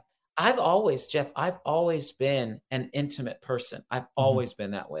 And I've always, Jeff, I've always been an intimate person. I've always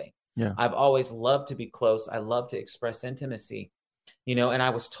been that way. Yeah. I've always loved to be close. I love to express intimacy, you know, and I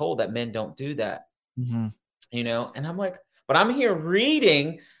was told that men don't do that, you know, and I'm like, but I'm here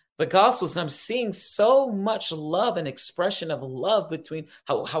reading the Gospels and I'm seeing so much love and expression of love between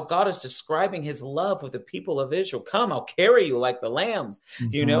how God is describing his love with the people of Israel. Come, I'll carry you like the lambs,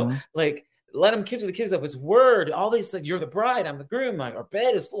 you know, like, let him kiss with the kiss of his word. All these things, you're the bride, I'm the groom, like our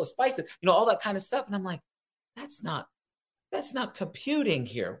bed is full of spices, you know, all that kind of stuff. And I'm like, that's not computing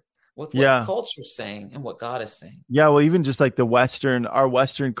here with what culture's saying and what God is saying. Yeah. Well, even just like our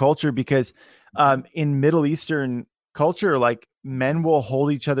Western culture, because in Middle Eastern culture, like men will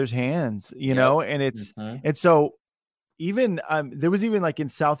hold each other's hands, you know, and it's, and so even there was even like in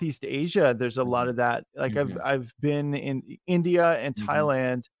Southeast Asia, there's a lot of that. Like I've been in India and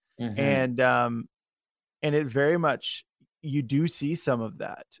Thailand. And it very much, you do see some of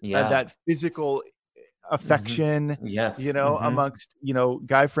that, that physical affection, you know, amongst, you know,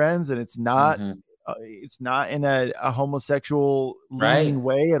 guy friends. And it's not in a homosexual leaning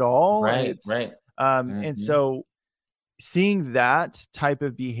way at all. Right. And so seeing that type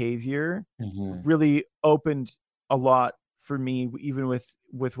of behavior really opened a lot for me, even with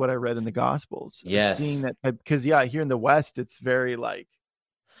what I read in the Gospels. Seeing that type, because here in the West, it's very like,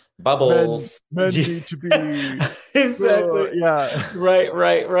 bubbles, men need to be exactly.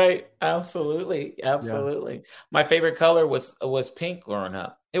 Right. Absolutely. My favorite color was pink growing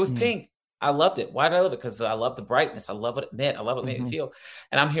up. It was pink. I loved it. Why did I love it? Because I love the brightness. I love what it meant. I love what it made me feel.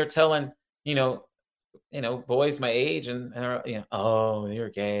 And I'm here telling, you know, boys my age and you know, oh,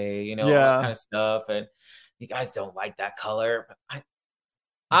 you're gay, you know, all that kind of stuff. And you guys don't like that color. But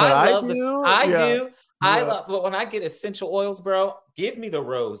I love this. I do. I love, but when I get essential oils, bro, give me the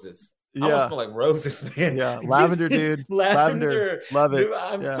roses. I want to smell like roses, man. Yeah, lavender, dude. Lavender, love it. Dude,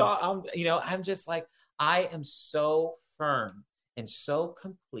 I'm just like, I am so firm and so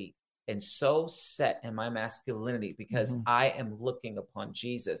complete and so set in my masculinity because I am looking upon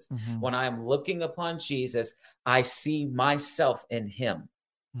Jesus. When I am looking upon Jesus, I see myself in him.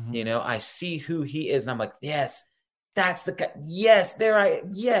 You know, I see who he is. And I'm like, yes, that's the guy. Yes,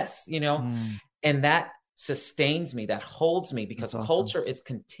 yes, you know, and that sustains me, that holds me, because culture is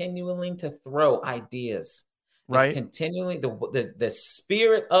continuing to throw ideas. Right. It's continually the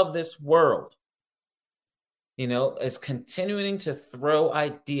spirit of this world, you know, is continuing to throw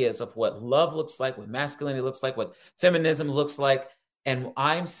ideas of what love looks like, what masculinity looks like, what feminism looks like. And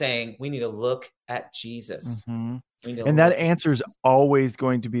I'm saying we need to look at Jesus. And that answer is always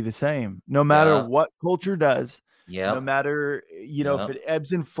going to be the same, no matter what culture does. No matter, you know, if it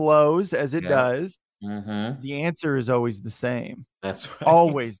ebbs and flows as it does, the answer is always the same. That's right.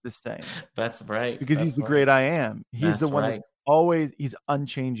 Always the same. That's right. Because he's the great I am. He's the one that's always, he's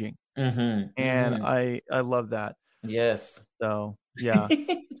unchanging. And I love that. Yes. So, yeah.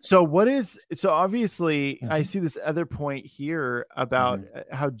 So obviously I see this other point here about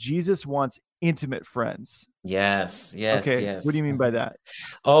how Jesus wants intimate friends. Yes. Okay. Yes. What do you mean by that?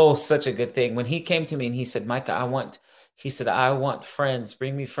 Oh, such a good thing. When he came to me and he said, Micah, I want friends,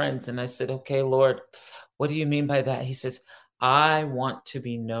 bring me friends. And I said, okay, Lord, what do you mean by that? He says, I want to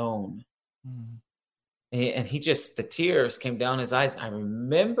be known. And the tears came down his eyes. I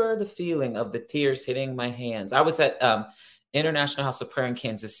remember the feeling of the tears hitting my hands. I was at International House of Prayer in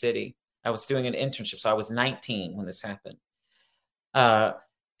Kansas City. I was doing an internship. So I was 19 when this happened.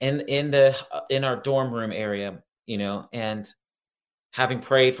 In our dorm room area, you know, and having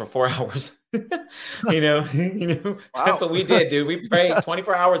prayed for 4 hours, you know, wow. That's what we did, dude. We prayed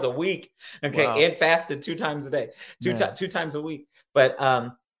 24 hours a week. Okay. Wow. And fasted 2 times a day, two times a week. But,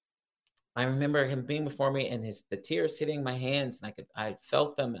 I remember him being before me and the tears hitting my hands, and I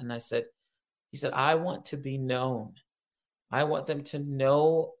felt them. And he said, I want to be known. I want them to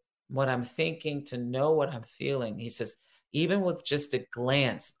know what I'm thinking, to know what I'm feeling. He says, even with just a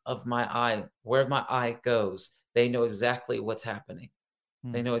glance of my eye, where my eye goes, they know exactly what's happening.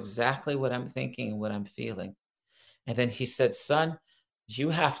 They know exactly what I'm thinking and what I'm feeling. And then he said, son, you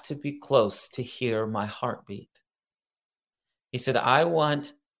have to be close to hear my heartbeat. He said, I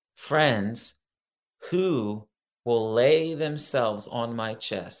want friends who will lay themselves on my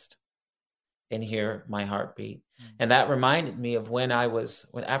chest and hear my heartbeat. And that reminded me of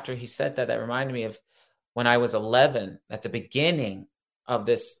after he said that reminded me of when I was 11, at the beginning of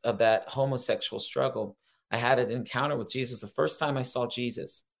that homosexual struggle. I had an encounter with Jesus, the first time I saw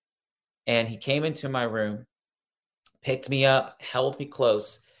Jesus. And he came into my room, picked me up, held me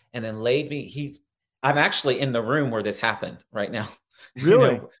close, and then laid me. I'm actually in the room where this happened right now.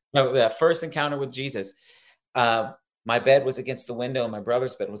 Really? That first encounter with Jesus. My bed was against the window and my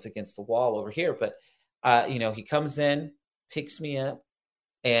brother's bed was against the wall over here. But, he comes in, picks me up,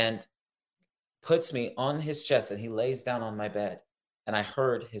 and puts me on his chest, and he lays down on my bed, and I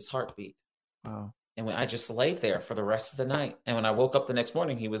heard his heartbeat. Wow. And I just laid there for the rest of the night. And when I woke up the next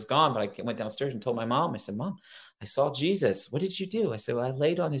morning, he was gone, but I went downstairs and told my mom. I said, Mom, I saw Jesus. What did you do? I said, well, I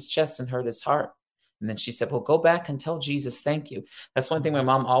laid on his chest and heard his heart. And then she said, well, go back and tell Jesus, thank you. That's one thing my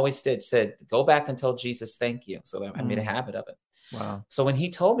mom always did, said, go back and tell Jesus, thank you. So I made a habit of it. Wow. So when he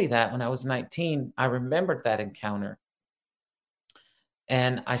told me that when I was 19, I remembered that encounter.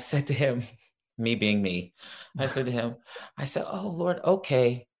 And I said to him, me being me, I said to him, oh, Lord,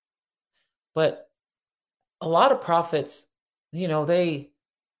 okay. But a lot of prophets, they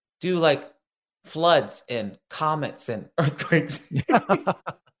do like floods and comets and earthquakes.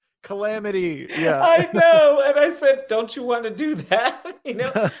 Calamity. Yeah. I know. And I said, don't you want to do that?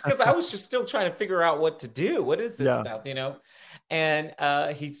 Because I was just still trying to figure out what to do. What is this stuff, And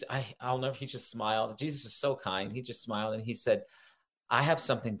I'll never, he just smiled. Jesus is so kind. He just smiled and he said, I have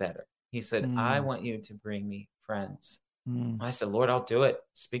something better. He said, I want you to bring me friends. I said, Lord, I'll do it.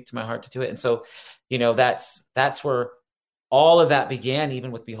 Speak to my heart to do it. And so, that's where all of that began,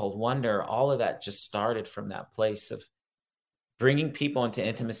 even with Behold Wonder. All of that just started from that place of bringing people into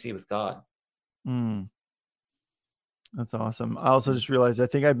intimacy with God. That's awesome. I also just realized, I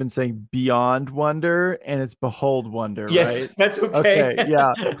think I've been saying Beyond Wonder and it's Behold Wonder, yes, right? That's okay.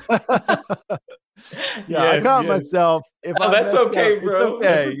 Yeah. I caught myself. That's okay, bro.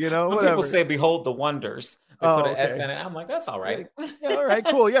 Okay, When whatever. People say Behold the Wonders. They put an S in it. I'm like, that's all right. Yeah, all right,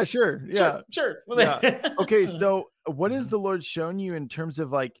 cool. Yeah, sure. Yeah. Sure. Yeah. Okay, so what has the Lord shown you in terms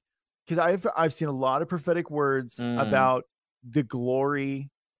of like, because I've seen a lot of prophetic words about the glory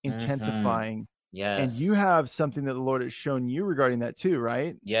intensifying And you have something that the Lord has shown you regarding that too,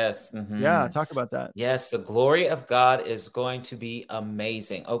 right? Yes. Yeah. Talk about that. Yes. The glory of God is going to be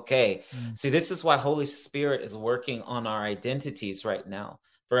amazing. Okay. See, this is why Holy Spirit is working on our identities right now,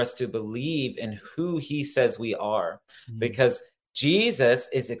 for us to believe in who he says we are, because Jesus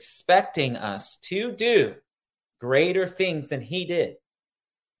is expecting us to do greater things than he did.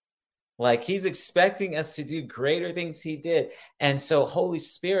 Like, he's expecting us to do greater things he did. And so Holy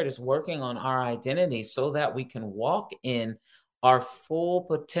Spirit is working on our identity so that we can walk in our full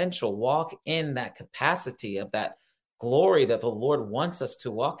potential, walk in that capacity of that glory that the Lord wants us to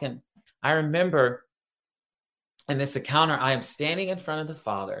walk in. I remember in this encounter, I am standing in front of the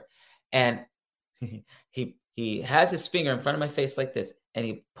Father, and he has his finger in front of my face like this, and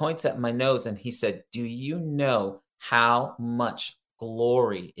he points at my nose, and he said, "Do you know how much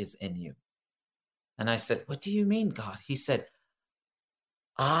glory is in you?" And I said, "What do you mean, God?" He said,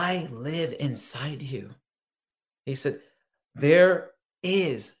 "I live inside you." He said, "There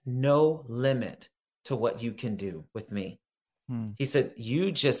is no limit to what you can do with me." He said, "You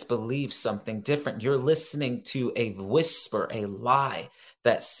just believe something different. You're listening to a whisper, a lie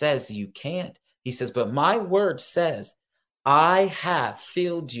that says you can't." He says, "But my word says, I have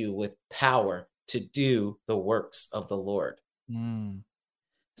filled you with power to do the works of the Lord."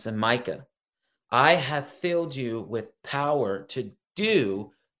 It's in Micah. I have filled you with power to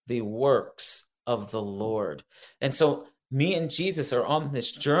do the works of the Lord. And so me and Jesus are on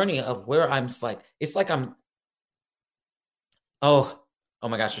this journey of where I'm like, it's like I'm, oh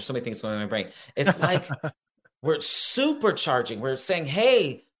my gosh, there's so many things going on in my brain. It's like we're supercharging. We're saying,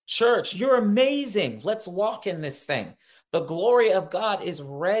 "Hey, church, you're amazing. Let's walk in this thing." The glory of God is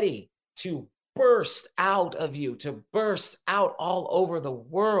ready to burst out of you, to burst out all over the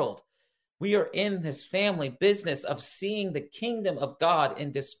world. We are in this family business of seeing the kingdom of God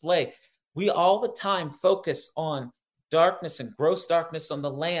in display. We all the time focus on darkness and gross darkness on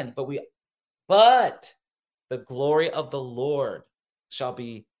the land, but the glory of the Lord shall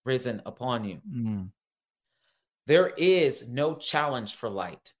be risen upon you. There is no challenge for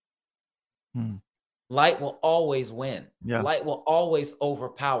light. Light will always win. Light will always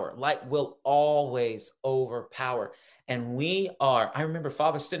overpower. Light will always overpower. And I remember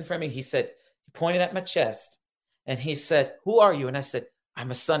Father stood in front of me. He pointed at my chest, and he said, "Who are you?" And I said,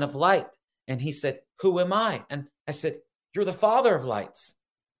 "I'm a son of light." And he said, "Who am I?" And I said, "You're the Father of lights."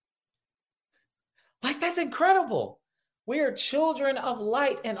 Like, that's incredible. We are children of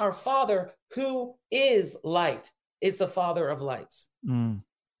light, and our Father, who is light, is the Father of lights.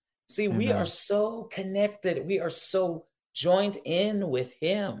 See, Amen. We are so connected. We are so joined in with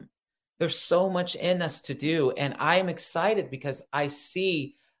him. There's so much in us to do. And I'm excited because I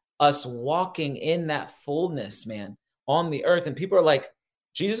see us walking in that fullness, man, on the earth. And people are like,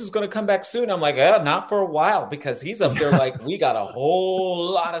 "Jesus is going to come back soon." I'm like, not for a while, because he's up there like, we got a whole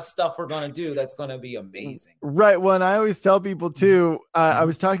lot of stuff we're going to do that's going to be amazing. Right. Well, and I always tell people too, I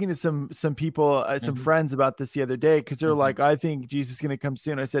was talking to some people, some friends about this the other day, because they're like, "I think Jesus is going to come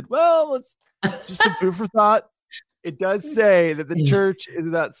soon." I said, "Well, let's just some food for thought. It does say that the church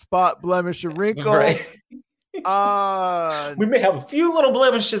is that spot, blemish, or wrinkle." Right. We may have a few little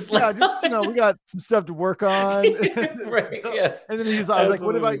blemishes left. Yeah, just, we got some stuff to work on. Right. Yes. And then I was like,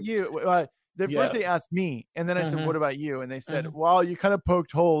 "What about you?" First they asked me, and then I said, "What about you?" And they said, "Well, you kind of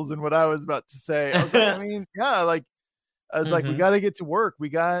poked holes in what I was about to say." I was like, like, we got to get to work. We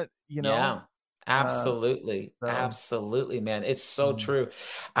got, Yeah, absolutely. Absolutely, man. It's so true.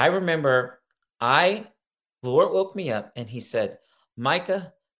 I remember the Lord woke me up and he said,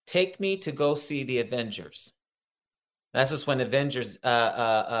 "Micah, take me to go see the Avengers." That's just when Avengers,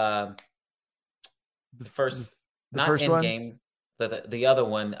 the first Endgame, the other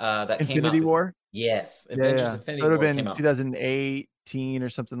one that came out. Infinity War? Yes. Avengers Infinity War. That would have been 2018 or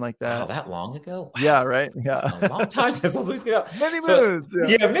something like that. Wow, that long ago? Wow. Yeah, right. Yeah. It's been a long time since those movies came out. Many moons.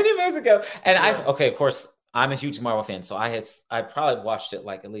 Many moons ago. And of course, I'm a huge Marvel fan, so I probably watched it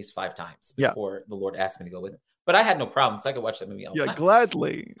like at least 5 times before the Lord asked me to go with him. But I had no problem, so I could watch that movie all the time.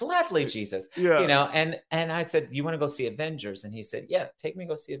 Gladly, Jesus. Yeah. And I said, "You want to go see Avengers?" And he said, "Yeah, take me to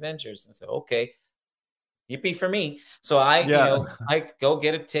go see Avengers." And I said, "Okay, yippee for me." So I go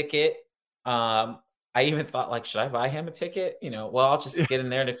get a ticket. I even thought, like, should I buy him a ticket? Well, I'll just get in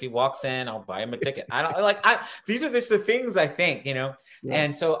there, and if he walks in, I'll buy him a ticket. These are just the things I think,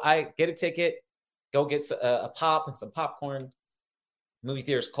 And so I get a ticket, go get a pop and some popcorn. Movie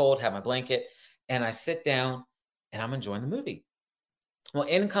theater's cold, have my blanket, and I sit down. And I'm enjoying the movie. Well,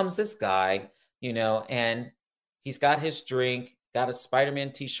 in comes this guy, and he's got his drink, got a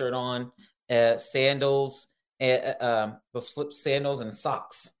Spider-Man t-shirt on, sandals, those flip sandals and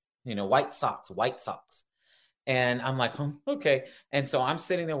socks. white socks. And I'm like, okay. And so I'm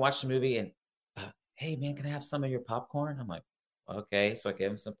sitting there watching the movie and, hey man, can I have some of your popcorn? I'm like, okay. So I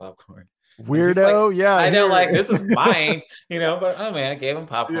gave him some popcorn. Weirdo. Like, yeah. I know, like, this is mine, but oh man, I gave him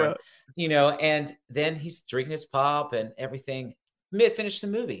popcorn, Yeah. and then he's drinking his pop and everything, finished the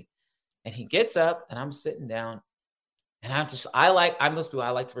movie. And he gets up and I'm sitting down and I'm those people, I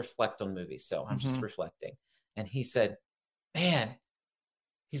like to reflect on movies. So I'm just reflecting. And he said, man,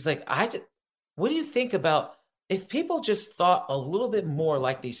 he's like, what do you think about if people just thought a little bit more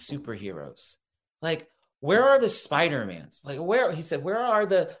like these superheroes? Like, where are the Spider-Mans? Like, he said, where are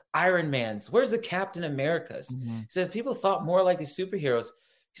the Iron Mans? Where's the Captain Americas? He said, if people thought more like these superheroes,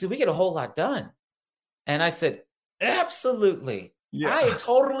 he said, we get a whole lot done. And I said, absolutely. Yeah. I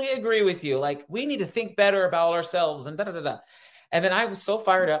totally agree with you. Like, we need to think better about ourselves and da-da-da-da. And then I was so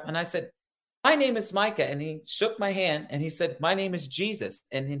fired up and I said, my name is Micah. And he shook my hand and he said, my name is Jesus.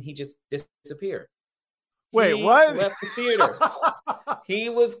 And then he just disappeared. Wait, he what? Left the theater. He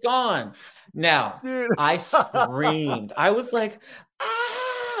was gone. Now, Dude. I screamed. I was like,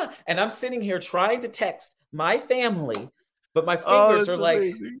 ah! And I'm sitting here trying to text my family, but my fingers are like,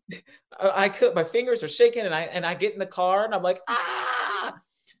 amazing. My fingers are shaking, and I get in the car and I'm like, ah,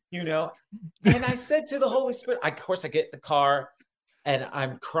 and I said to the Holy Spirit, of course I get in the car and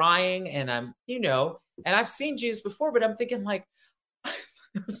I'm crying and I'm, and I've seen Jesus before, but I'm thinking like,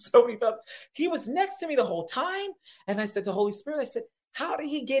 there were so many thoughts. He was next to me the whole time. And I said to Holy Spirit, I said, how did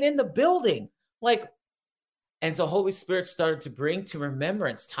he get in the building? And so Holy Spirit started to bring to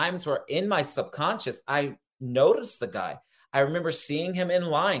remembrance times where in my subconscious, I noticed the guy. I remember seeing him in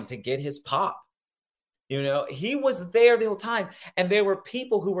line to get his pop. He was there the whole time. And there were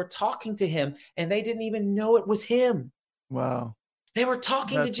people who were talking to him and they didn't even know it was him. Wow. They were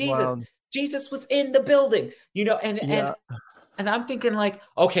talking to Jesus. Wild. Jesus was in the building, and I'm thinking like,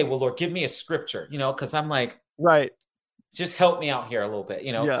 okay, well, Lord, give me a scripture, because I'm like, right. Just help me out here a little bit,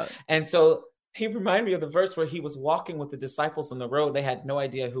 Yeah. And so he reminded me of the verse where he was walking with the disciples on the road. They had no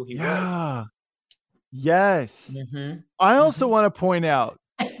idea who he was. Yes. I also want to point out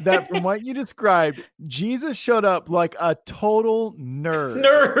that from what you described, Jesus showed up like a total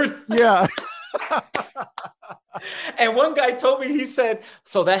nerd. Yeah. And one guy told me, he said,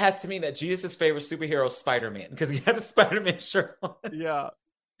 so that has to mean that Jesus' favorite superhero is Spider-Man, because he had a Spider-Man shirt on. Yeah.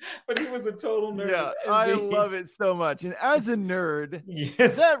 But he was a total nerd. Yeah, I love it so much. And as a nerd,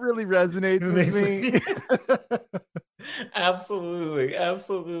 that really resonates with me. Absolutely.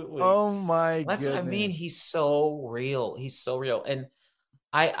 Oh my goodness. That's what I mean. He's so real. And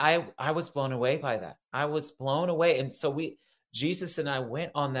I was blown away by that. I was blown away. And so Jesus and I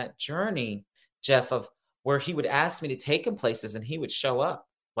went on that journey, Jeff, of where he would ask me to take him places and he would show up,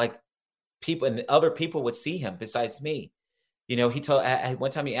 like people, and other people would see him besides me. One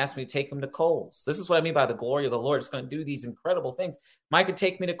time he asked me to take him to Kohl's. This is what I mean by the glory of the Lord. It's going to do these incredible things. Micah,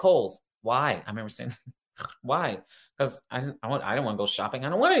 take me to Kohl's. Why? I remember saying, why? Because I don't want to go shopping. I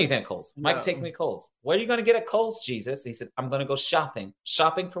don't want anything at Kohl's. Micah, take me to Kohl's. What are you going to get at Kohl's, Jesus? He said, I'm going to go shopping.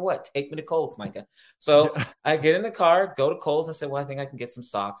 Shopping for what? Take me to Kohl's, Micah. So I get in the car, go to Kohl's. I said, well, I think I can get some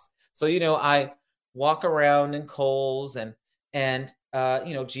socks. So, I walk around in Kohl's and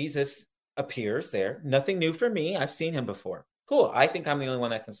Jesus appears there. Nothing new for me. I've seen him before. Cool. I think I'm the only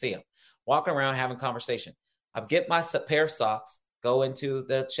one that can see him. Walking around having conversation. I get my pair of socks, go into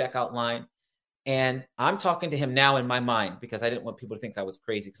the checkout line, and I'm talking to him now in my mind because I didn't want people to think I was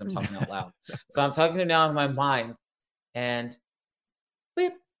crazy because I'm talking out loud. So I'm talking to him now in my mind, and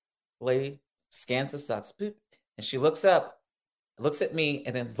beep, lady scans the socks, beep, and she looks up, looks at me,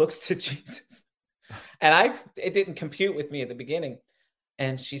 and then looks to Jesus. And it didn't compute with me at the beginning.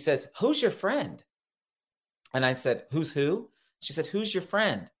 And she says, who's your friend? And I said, who's who? She said, who's your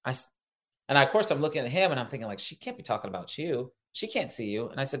friend? Of course, I'm looking at him and I'm thinking like, she can't be talking about you. She can't see you.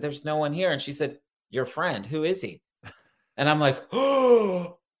 And I said, there's no one here. And she said, your friend, who is he? And I'm like,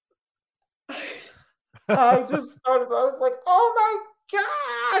 oh, I was like, oh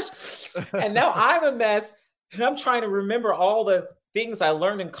my gosh. And now I'm a mess. And I'm trying to remember all the things I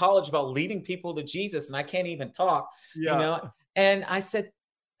learned in college about leading people to Jesus. And I can't even talk, And I said,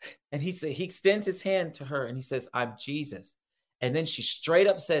 and he extends his hand to her and he says, I'm Jesus. And then she straight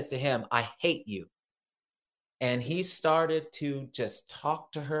up says to him, I hate you. And he started to just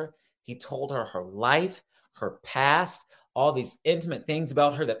talk to her. He told her her life, her past, all these intimate things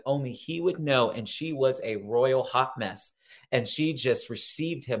about her that only he would know. And she was a royal hot mess. And she just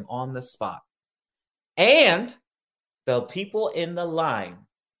received him on the spot. And the people in the line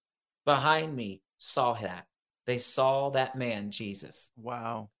behind me saw that. They saw that man, Jesus.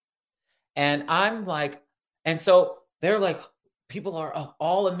 Wow. And I'm like, and so they're like, people are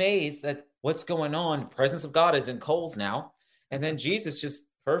all amazed at what's going on. The presence of God is in coals now. And then Jesus, just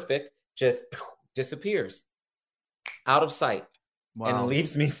perfect, just disappears out of sight. Wow. And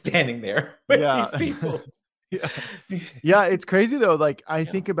leaves me standing there with these people. Yeah, it's crazy though. Like I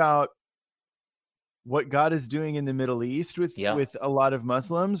think about what God is doing in the Middle East with a lot of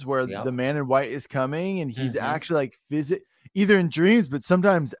Muslims, where the man in white is coming and he's actually like either in dreams, but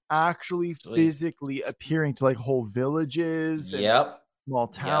sometimes actually physically appearing to like whole villages and small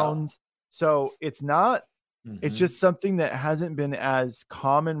towns. So it's not, it's just something that hasn't been as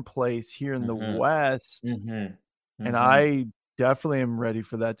commonplace here in the West. And I definitely am ready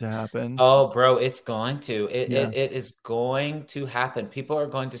for that to happen. Oh, bro, it's going to. It is going to happen. People are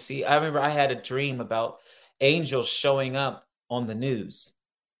going to see. I remember I had a dream about angels showing up on the news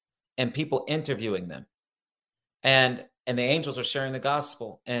and people interviewing them. And the angels are sharing the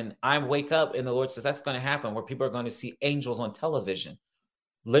gospel. And I wake up and the Lord says that's going to happen, where people are going to see angels on television.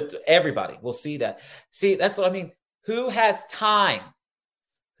 Everybody will see that. See, that's what I mean. Who has time?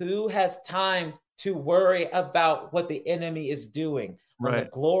 Who has time to worry about what the enemy is doing? When the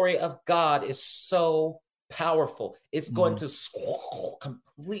glory of God is so powerful, it's going to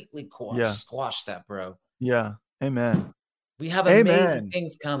completely squash that, bro. Yeah. Amen. We have amazing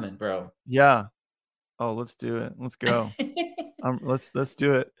things coming, bro. Yeah. Oh, let's do it. Let's go. Let's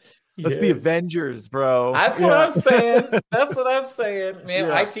do it. Let's be Avengers, bro. That's what I'm saying. That's what I'm saying,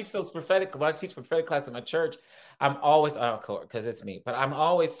 man. I teach those prophetic. When I teach prophetic class in my church, I'm always, because it's me, but I'm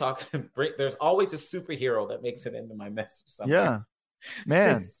always talking. There's always a superhero that makes it into my message somewhere. Yeah,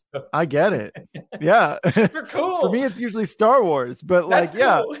 man, I get it. Yeah, you're cool. For me, it's usually Star Wars, but that's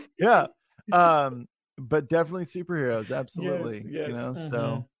like, cool. yeah. But definitely superheroes, absolutely. Yes. You know,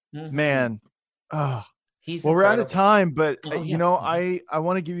 so man, we're incredible. Out of time, but you know, I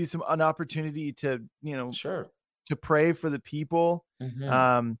want to give you an opportunity to, you know, to pray for the people.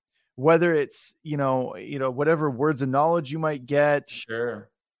 Whether it's, you know, whatever words of knowledge you might get,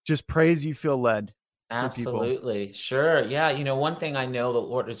 just pray as you feel led. Absolutely. Sure. Yeah. You know, one thing I know the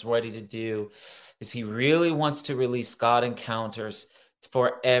Lord is ready to do is he really wants to release God encounters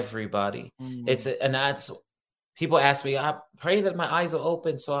for everybody. And that's, people ask me, I pray that my eyes will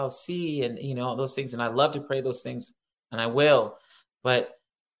open so I'll see, and, you know, all those things. And I love to pray those things, and I will, but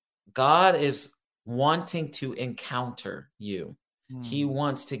God is wanting to encounter you. He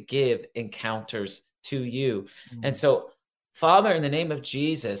wants to give encounters to you. And so, Father, in the name of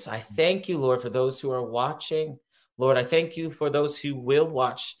Jesus, I thank you, Lord, for those who are watching. Lord, I thank you for those who will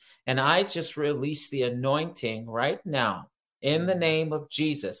watch. And I just release the anointing right now in the name of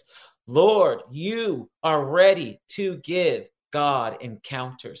Jesus. Lord, you are ready to give God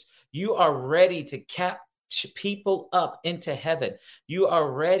encounters. You are ready to capture people up into heaven. You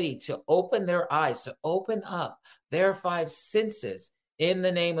are ready to open their eyes, to open up their five senses in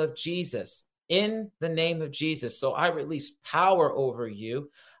the name of Jesus. In the name of Jesus. So I release power over you.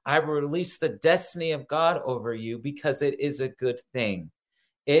 I release the destiny of God over you, because it is a good thing.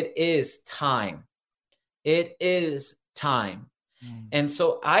 It is time. It is time. And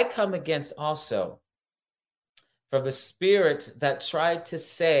so I come against also from the spirits that tried to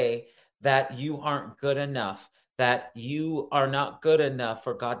say that you aren't good enough, that you are not good enough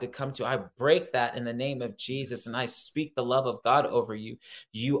for God to come to. I break that in the name of Jesus, and I speak the love of God over you.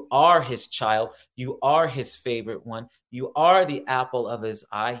 You are his child. You are his favorite one. You are the apple of his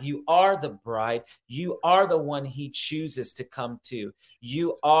eye. You are the bride. You are the one he chooses to come to.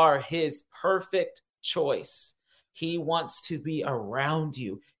 You are his perfect choice. He wants to be around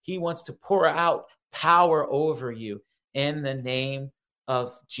you. He wants to pour out power over you in the name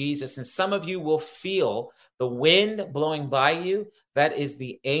of Jesus. And some of you will feel the wind blowing by you. That is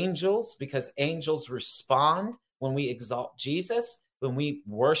the angels, because angels respond when we exalt Jesus, when we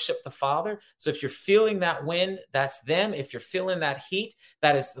worship the Father. So if you're feeling that wind, that's them. If you're feeling that heat,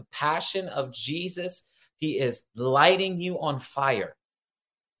 that is the passion of Jesus. He is lighting you on fire.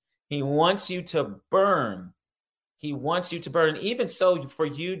 He wants you to burn. He wants you to burn. Even so for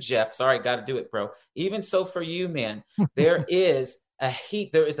you, Jeff, sorry, got to do it, bro. Even so for you, man, there is a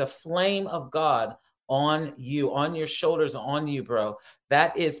heat. There is a flame of God on you, on your shoulders, on you, bro.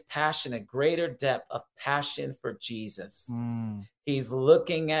 That is passion, a greater depth of passion for Jesus. He's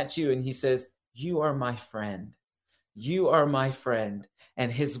looking at you and he says, you are my friend. You are my friend.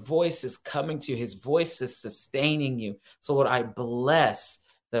 And his voice is coming to you. His voice is sustaining you. So Lord, I bless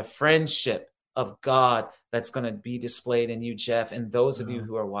the friendship of God that's going to be displayed in you, Jeff, and those of you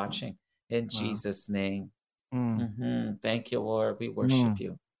who are watching, in Jesus' name. Thank you, Lord. We worship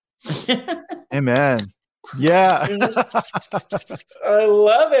you. Amen. Yeah. I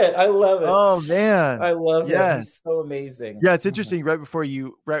love it. I love it. Oh man. I love it. Yes. He's so amazing. Yeah, it's interesting. Right before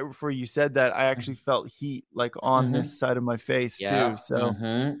you said that, I actually felt heat like on this side of my face too. So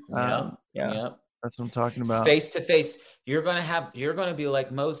yeah, that's what I'm talking about. Face to face. You're gonna be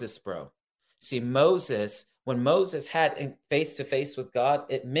like Moses, bro. See, when Moses had face to face with God,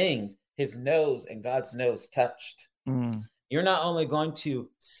 it means his nose and God's nose touched. You're not only going to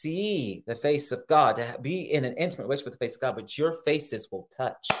see the face of God, to be in an intimate relationship with the face of God, but your faces will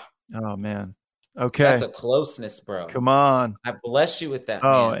touch. Oh man. Okay. That's a closeness, bro. Come on. I bless you with that.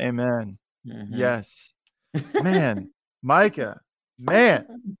 Oh, man. amen. Yes. Man, Micah,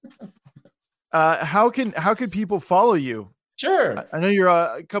 man. How can people follow you? Sure. I know you're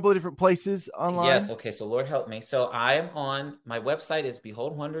a couple of different places online. Yes. Okay. So Lord help me. So I am on, my website is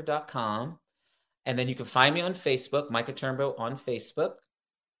beholdwonder.com. And then you can find me on Facebook, MICAH TURNBO on Facebook.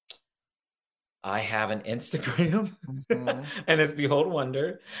 I have an Instagram and it's Behold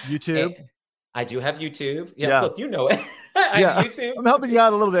Wonder. YouTube. And I do have YouTube. Yeah. Look, you know it. I have YouTube. I'm helping you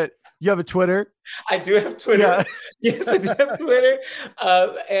out a little bit. You have a Twitter. I do have Twitter. Yeah. Yes, I do have Twitter.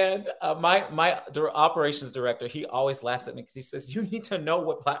 And my operations director, he always laughs at me because he says, you need to know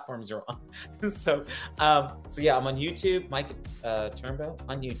what platforms you're on. So yeah, I'm on YouTube, MICAH TURNBO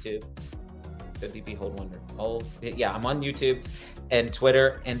on YouTube. Could be Behold Wonder. I'm on YouTube and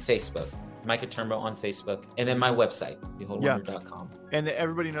Twitter and Facebook. MICAH TURNBO on Facebook, and then my website, beholdwonder.com. And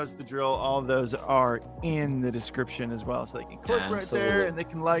everybody knows the drill. All of those are in the description as well. So they can click right there and they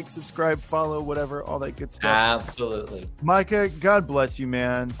can like, subscribe, follow, whatever, all that good stuff. Absolutely. Micah, God bless you,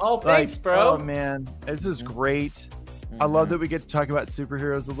 man. Oh, thanks, bro. Oh, man. This is great. I love that we get to talk about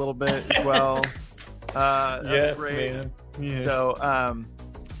superheroes a little bit as well. That's great. Man. Yes. So,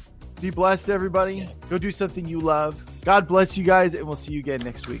 be blessed, everybody. Yeah. Go do something you love. God bless you guys, and we'll see you again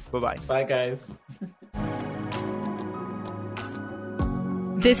next week. Bye-bye. Bye, guys.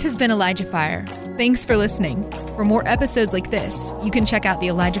 This has been ElijahFire. Thanks for listening. For more episodes like this, you can check out the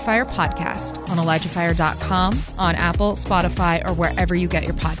ElijahFire podcast on ElijahFire.com, on Apple, Spotify, or wherever you get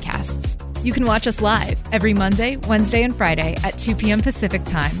your podcasts. You can watch us live every Monday, Wednesday, and Friday at 2 p.m. Pacific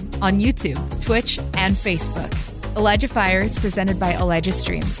Time on YouTube, Twitch, and Facebook. ElijahFire is presented by Elijah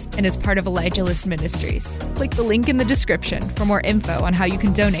Streams and is part of Elijah List Ministries. Click the link in the description for more info on how you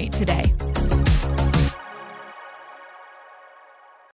can donate today.